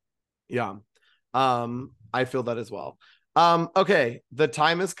costumes. Yeah. I feel that as well. Okay, the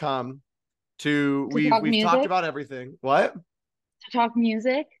time has come to we've talked about everything. What? To talk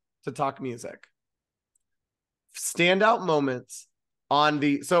music. Standout moments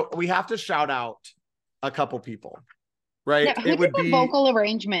on so we have to shout out a couple people, right? Yeah, who did the vocal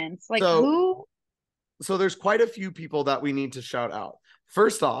arrangements? Like who? So there's quite a few people that we need to shout out.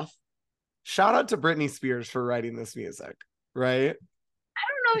 First off, shout out to Britney Spears for writing this music, right? I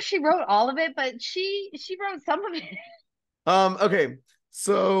don't know if she wrote all of it, but she wrote some of it. Okay,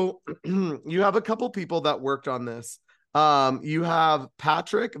 so you have a couple people that worked on this. You have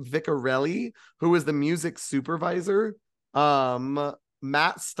Patrick Vicarelli, who is the music supervisor.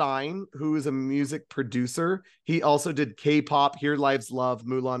 Matt Stein, who is a music producer. He also did K-pop, Here Lives Love,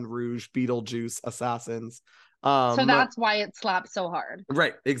 Moulin Rouge, Beetlejuice, Assassins. So that's why it slaps so hard.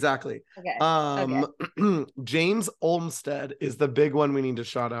 Right, exactly. Okay. James Olmstead is the big one we need to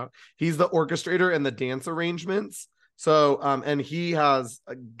shout out. He's the orchestrator and the dance arrangements. So, and he has,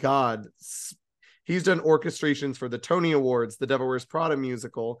 he's done orchestrations for the Tony Awards, the Devil Wears Prada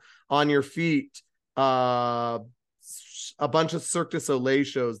musical, On Your Feet, a bunch of Cirque du Soleil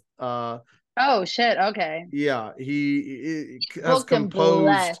shows. Oh shit! Okay. Yeah, he has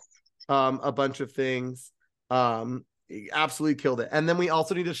composed a bunch of things. He absolutely killed it. And then we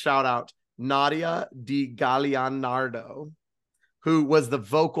also need to shout out Nadia Di Gallianardo, who was the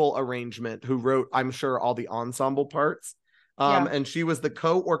vocal arrangement, who wrote, I'm sure, all the ensemble parts. And she was the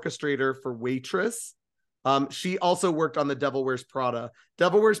co-orchestrator for Waitress. She also worked on the Devil Wears Prada.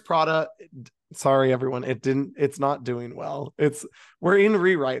 Devil Wears Prada, sorry everyone, it's not doing well. We're in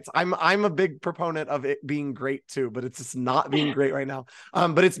rewrites. I'm a big proponent of it being great too, but it's just not being great right now.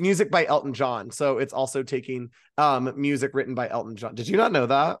 But it's music by Elton John, so it's also taking music written by Elton John. Did you not know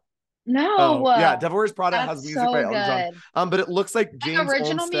that? No. Oh, yeah, Devil Wears Prada has music by Elton John. But it looks like James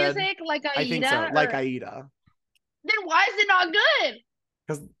original Olmstead, music, like Aida. I think so, like Aida. Then why is it not good?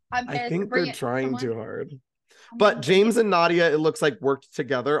 Because I think they're trying too hard. But James and Nadia, it looks like, worked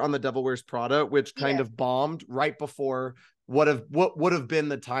together on the Devil Wears Prada, which kind of bombed right before what would have been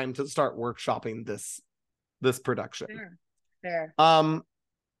the time to start workshopping this production. Fair.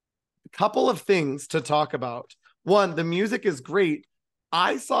 Couple of things to talk about. One, the music is great.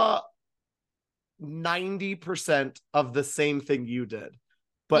 I saw 90% of the same thing you did.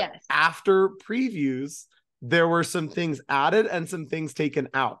 But after previews, there were some things added and some things taken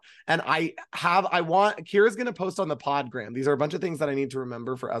out. And Kiera's going to post on the Podgram. These are a bunch of things that I need to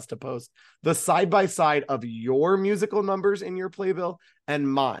remember for us to post. The side-by-side of your musical numbers in your playbill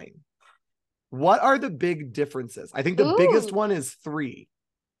and mine. What are the big differences? I think the biggest one is 3.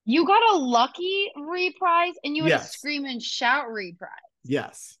 You got a Lucky reprise and you had a Yes. Scream and Shout reprise.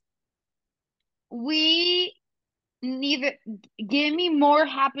 Yes. We neither. Give me More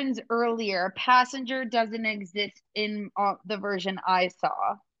Happens Earlier. Passenger doesn't exist in the version I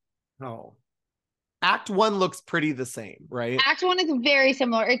saw. Oh. Act 1 looks pretty the same, right? Act 1 is very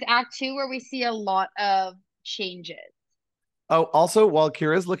similar. It's Act 2 where we see a lot of changes. Oh, also, while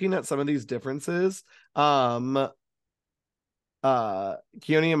Kira's looking at some of these differences, Keone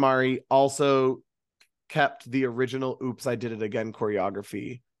Amari also kept the original Oops, I Did It Again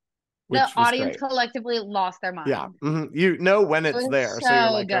choreography, which The was audience great. collectively lost their mind. Yeah. Mm-hmm. You know when it's there, so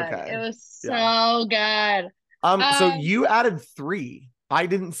you're like, good. okay. It was Yeah. so good. So you added 3. I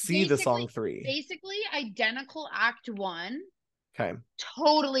didn't see the song 3. Basically identical Act 1, Okay.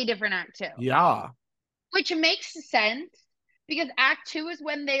 totally different Act 2. Yeah. Which makes sense because Act 2 is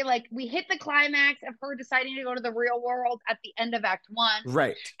when we hit the climax of her deciding to go to the real world at the end of Act 1.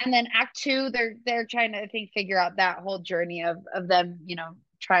 Right. And then Act 2, they're trying to, I think, figure out that whole journey of them,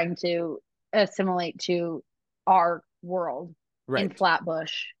 trying to assimilate to our world in Right.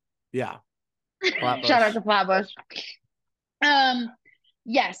 Flatbush. Yeah. Flatbush. Shout out to Flatbush.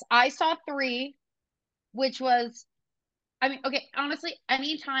 Yes, I saw 3, which was, I mean, okay, honestly,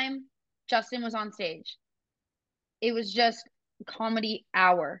 anytime Justin was on stage, it was just comedy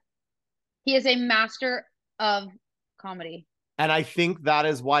hour. He is a master of comedy. And I think that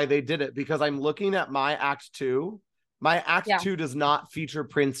is why they did it, because I'm looking at my Act 2. My Act 2 does not feature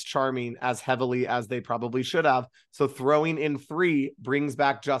Prince Charming as heavily as they probably should have. So throwing in 3 brings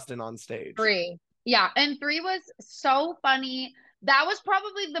back Justin on stage. 3. Yeah. And 3 was so funny. That was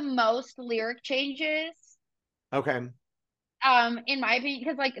probably the most lyric changes. Okay. In my opinion,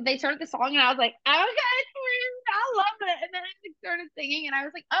 because they started the song and I was like, okay, I love it. And then I started singing and I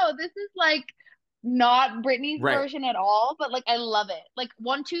was like, oh, this is not Britney's version at all, but I love it.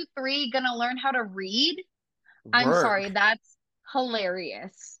 1, 2, 3, gonna learn how to read. I'm sorry, that's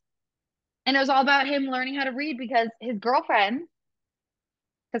hilarious. And it was all about him learning how to read because his girlfriend,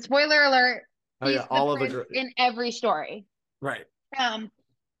 because spoiler alert, he's the prince in every story. Right.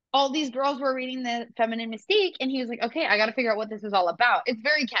 All these girls were reading the Feminine Mystique, and he was like, okay, I got to figure out what this is all about. It's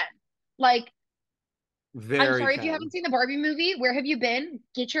very Ken. I'm sorry if you haven't seen the Barbie movie. Where have you been?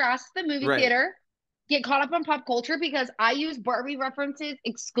 Get your ass to the movie theater. Get caught up on pop culture because I use Barbie references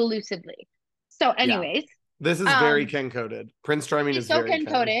exclusively. So, anyways. This is very Ken coded. Prince Charming is so Ken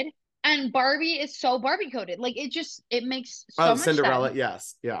coded. And Barbie is so Barbie coded. It makes so much Cinderella, sense.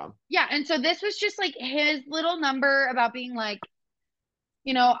 yes. Yeah. Yeah. And so this was just his little number about being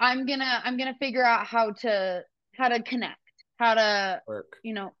I'm gonna figure out how to connect, how to work,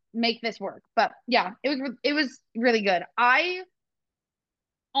 make this work. But yeah, it was really good. I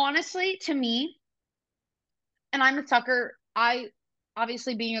honestly, to me, and I'm a sucker, I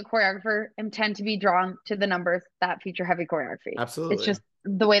obviously being a choreographer am tend to be drawn to the numbers that feature heavy choreography. Absolutely. It's just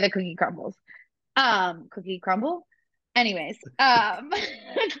the way the cookie crumbles. Cookie crumble. Anyways,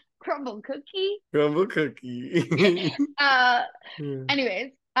 crumble cookie. Crumble cookie.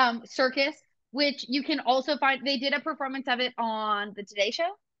 Anyways, Circus, which you can also find. They did a performance of it on the Today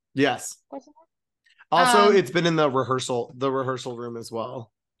Show. Yes. Also, it's been in the rehearsal room as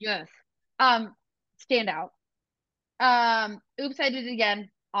well. Yes. Standout. Oops, I Did It Again.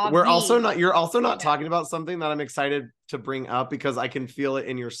 You're also not talking about something that I'm excited to bring up because I can feel it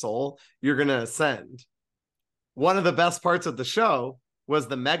in your soul. You're gonna ascend. One of the best parts of the show was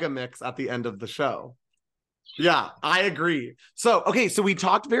the mega mix at the end of the show. Yeah, I agree. So we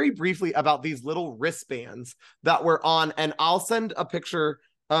talked very briefly about these little wristbands that were on, and I'll send a picture,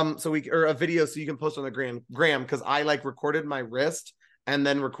 or a video so you can post on the gram, because I recorded my wrist and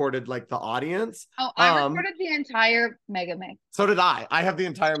then recorded the audience. Oh, I recorded the entire mega mix. So did I. I have the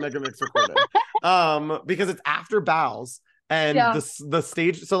entire mega mix recorded. Because it's after bows. And the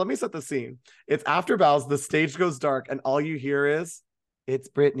stage, so let me set the scene. It's after bows, the stage goes dark, and all you hear is, "It's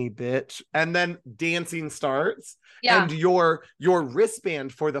Britney, bitch." And then dancing starts. Yeah. And your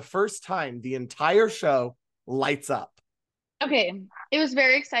wristband for the first time, the entire show lights up. Okay. It was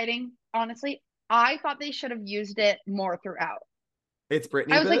very exciting. Honestly, I thought they should have used it more throughout. It's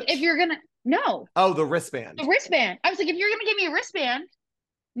Britney, I was bitch? like, if you're gonna, no. Oh, the wristband. The wristband. I was like, if you're gonna give me a wristband,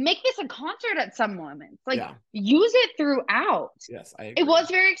 make this a concert at some moments. Use it throughout. Yes, I agree. It was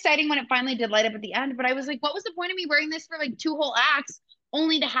very exciting when it finally did light up at the end, but I was like, what was the point of me wearing this for 2 whole acts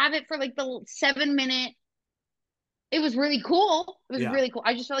only to have it for the 7-minute? It was really cool. It was really cool.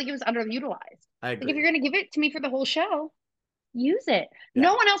 I just felt like it was underutilized. I agree. If you're gonna give it to me for the whole show, use it. Yeah.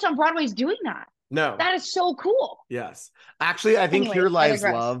 No one else on Broadway is doing that. No. That is so cool. Yes. Actually, I think Here Lies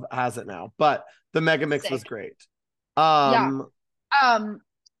Love has it now, but the mega mix was great. Yeah.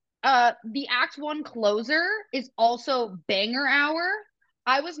 The Act One closer is also banger hour.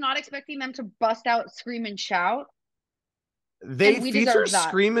 I was not expecting them to bust out Scream and Shout. They we feature deserve that.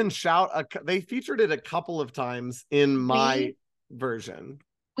 Scream and Shout. They featured it a couple of times in my version.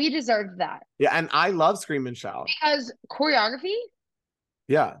 We deserved that. Yeah, and I love Scream and Shout. Because choreography?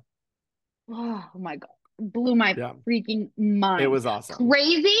 Yeah. Oh my God. Blew my freaking mind. It was awesome.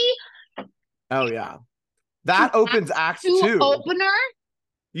 Crazy? Oh, yeah. That opens Act 2. Opener?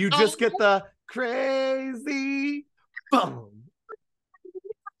 You just get the crazy boom.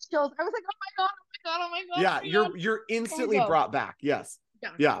 Chills. I was like, oh my God. Yeah, you're instantly brought back. Yes.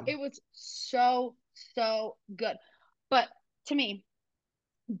 Yeah. It was so good. But to me,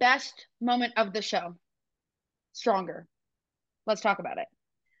 best moment of the show. Stronger. Let's talk about it.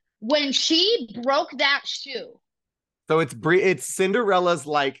 When she broke that shoe. So it's Cinderella's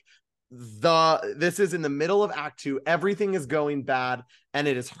like this is in the middle of Act 2. Everything is going bad, and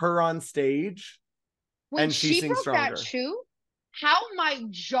it is her on stage. When and she sings broke Stronger. That shoe, how my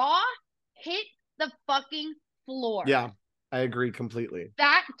jaw hit the fucking floor. Yeah, I agree completely.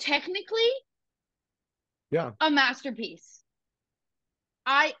 That technically, a masterpiece.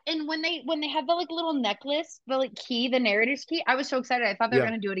 And when they had the like little necklace, the like key, the narrator's key, I was so excited. I thought they were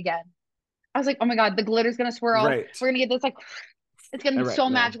gonna do it again. I was like, oh my God, the glitter's gonna swirl. Right. We're gonna get this like, it's gonna be so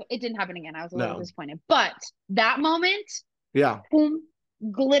magical. It didn't happen again. I was a little disappointed. But that moment, boom,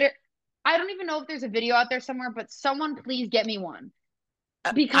 glitter. I don't even know if there's a video out there somewhere, but someone please get me one.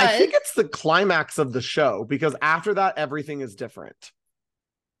 Because I think it's the climax of the show, because after that, everything is different.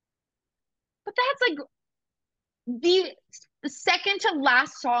 But that's like the second to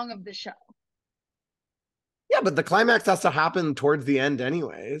last song of the show. Yeah, but the climax has to happen towards the end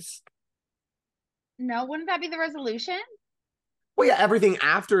anyways. No, wouldn't that be the resolution? Well, yeah, everything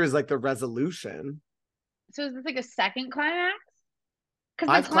after is like the resolution. So is this like a second climax?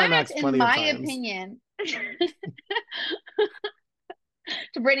 Because the climax, in my opinion,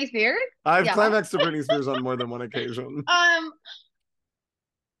 to Britney Spears? I've climaxed to Britney Spears on more than one occasion.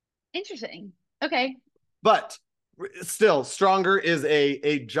 Interesting. Okay. But still, Stronger is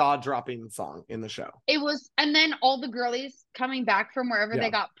a jaw-dropping song in the show. It was, and then all the girlies coming back from wherever they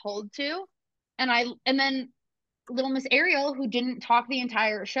got pulled to. And then little Miss Ariel, who didn't talk the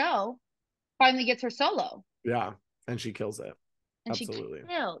entire show, finally gets her solo. Yeah. And she kills it. And absolutely. She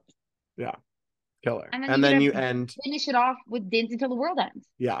killed. Yeah. Killer. And then you end finish it off with Dance Until the World Ends.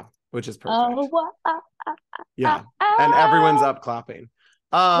 Yeah, which is perfect. Yeah. And everyone's up clapping.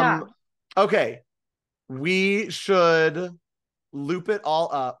 Okay. We should loop it all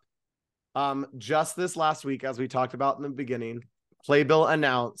up. Just this last week, as we talked about in the beginning, Playbill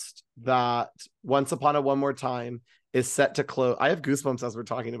announced that Once Upon a One More Time is set to close. I have goosebumps as we're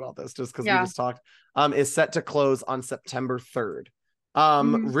talking about this, just because we just talked. Is set to close on September 3rd.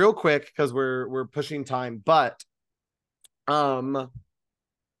 Real quick, because we're pushing time, but I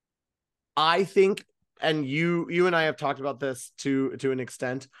think, and you and I have talked about this to an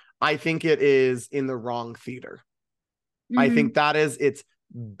extent, I think it is in the wrong theater. I think that is its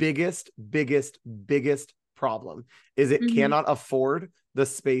biggest problem, is it cannot afford the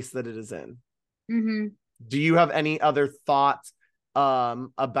space that it is in. Do you have any other thoughts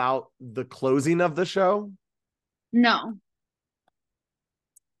about the closing of the show? No.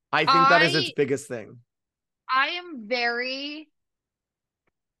 I think that is its biggest thing. I am very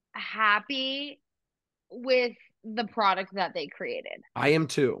happy with the product that they created. I am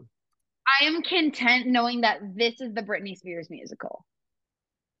too. I am content knowing that this is the Britney Spears musical.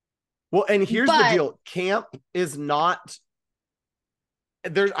 Well, and here's the deal. Camp is not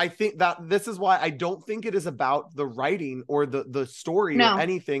there. I think that this is why I don't think it is about the writing or the story or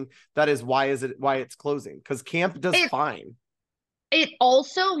anything. That is why it's closing, because camp does fine. It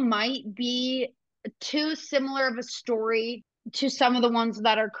also might be too similar of a story to some of the ones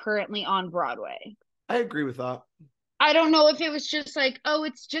that are currently on Broadway. I agree with that. I don't know if it was just like, oh,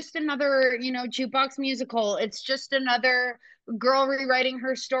 it's just another, jukebox musical. It's just another girl rewriting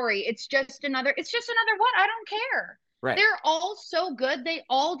her story. It's just another what? I don't care. Right. They're all so good. They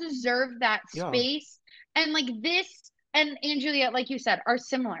all deserve that space. And like this and Juliet, like you said, are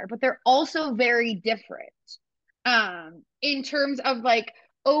similar, but they're also very different. In terms of like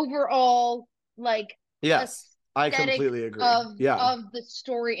overall, like, yes, I completely agree. Of the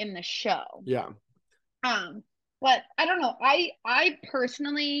story in the show. Yeah. But I don't know. I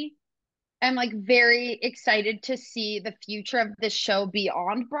personally am like very excited to see the future of this show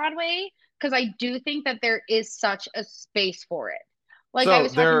beyond Broadway, because I do think that there is such a space for it. Like I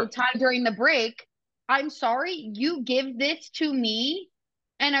was talking to Ty during the break. I'm sorry, you give this to me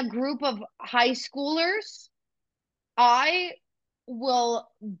and a group of high schoolers, I will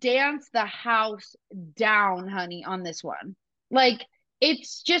dance the house down, honey, on this one. Like,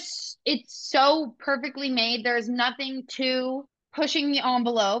 it's so perfectly made. There's nothing too pushing the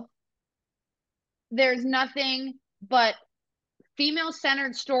envelope. There's nothing but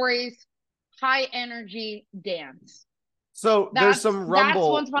female-centered stories, high energy dance. So there's some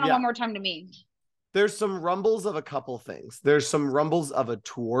rumble. That's Once Upon a One More Time to me. There's some rumbles of a couple things. There's some rumbles of a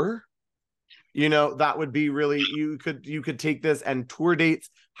tour. You know, that would be really, you could take this, and tour dates,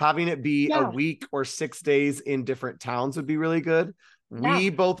 having it be a week or 6 days in different towns would be really good. We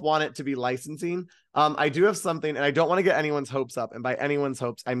both want it to be licensing. I do have something, and I don't want to get anyone's hopes up. And by anyone's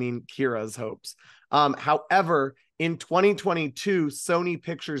hopes, I mean Kiera's hopes. However, in 2022, Sony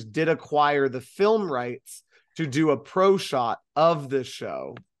Pictures did acquire the film rights to do a pro shot of this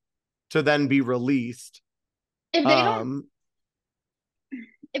show to then be released. If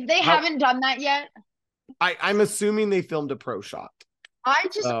they haven't done that yet, I'm assuming they filmed a pro shot. I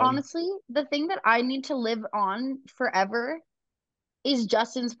just honestly, the thing that I need to live on forever is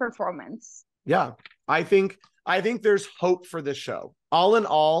Justin's performance. Yeah, I think there's hope for this show. All in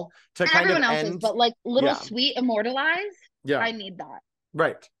all, to kind of end, but like Little Sweet immortalized. Yeah, I need that.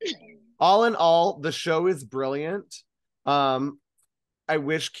 Right. All in all, the show is brilliant. I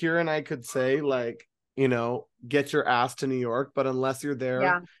wish Kiera and I could say, like, you know, get your ass to New York, but unless you're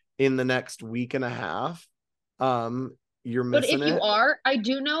there in the next week and a half, you're missing it. But if you are, I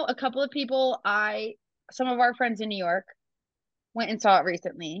do know a couple of people. Some of our friends in New York went and saw it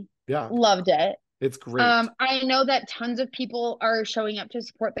recently. Yeah, loved it. It's great. I know that tons of people are showing up to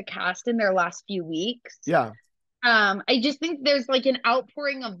support the cast in their last few weeks. Yeah. I just think there's like an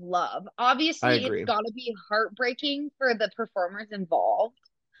outpouring of love. Obviously, it's got to be heartbreaking for the performers involved.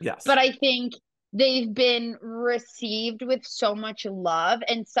 Yes. But I think they've been received with so much love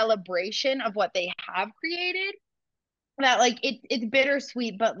and celebration of what they have created that like it's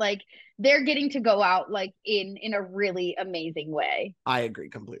bittersweet, but like they're getting to go out like in a really amazing way. I agree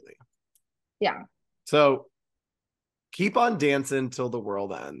completely. Yeah. So keep on dancing till the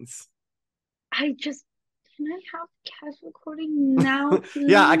world ends. Can I have cast recording now?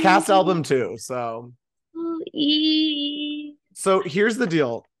 Yeah, a cast album too. So please. So here's the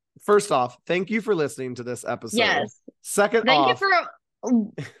deal. First off, thank you for listening to this episode. Yes. Second thank you for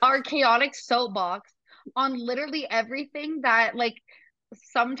our chaotic soapbox on literally everything that like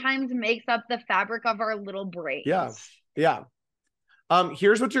sometimes makes up the fabric of our little brains. Yeah. Yeah.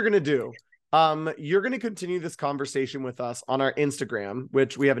 Here's what you're going to do. You're going to continue this conversation with us on our Instagram,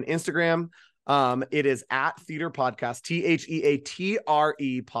 which we have an Instagram. It is at Theater Podcast, THEATRE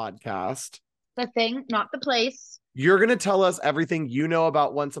Podcast. The thing, not the place. You're going to tell us everything you know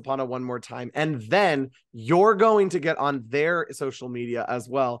about Once Upon a One More Time. And then you're going to get on their social media as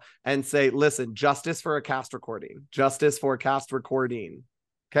well and say, listen, justice for a cast recording, justice for a cast recording.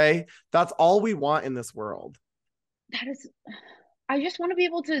 Okay. That's all we want in this world. I just want to be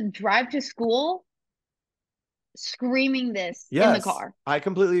able to drive to school screaming this in the car. I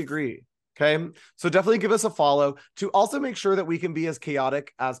completely agree. Okay. So definitely give us a follow to also make sure that we can be as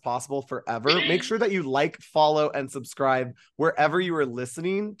chaotic as possible forever. Make sure that you like, follow, and subscribe wherever you are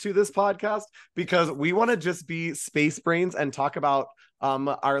listening to this podcast, because we want to just be space brains and talk about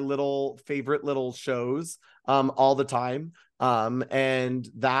our little favorite little shows all the time. And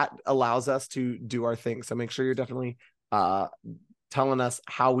that allows us to do our thing. So make sure you're definitely telling us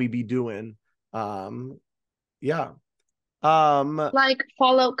how we be doing. Like,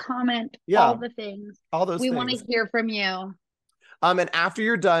 follow, comment, all the things. All those things. We want to hear from you. And after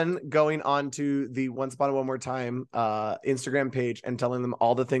you're done going on to the Once Upon a One More Time Instagram page and telling them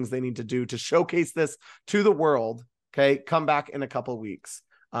all the things they need to do to showcase this to the world, okay, come back in a couple weeks.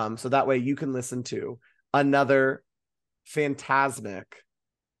 So that way you can listen to another phantasmic,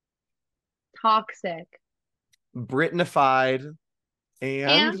 toxic, Britnified,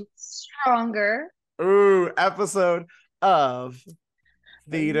 and stronger episode of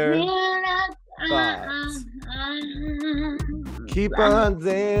Theater Thoughts. Keep on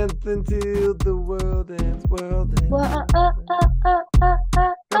dancing till the world ends.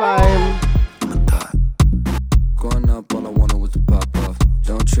 Bye. Growing up, all I wanted was to pop off.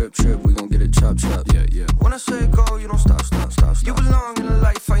 Don't trip, we gon' get it chop. Yeah. When I say go, you don't stop. You belong in the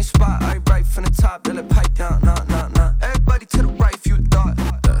life, ain't spot. I right from the top, let it pipe down. Nah.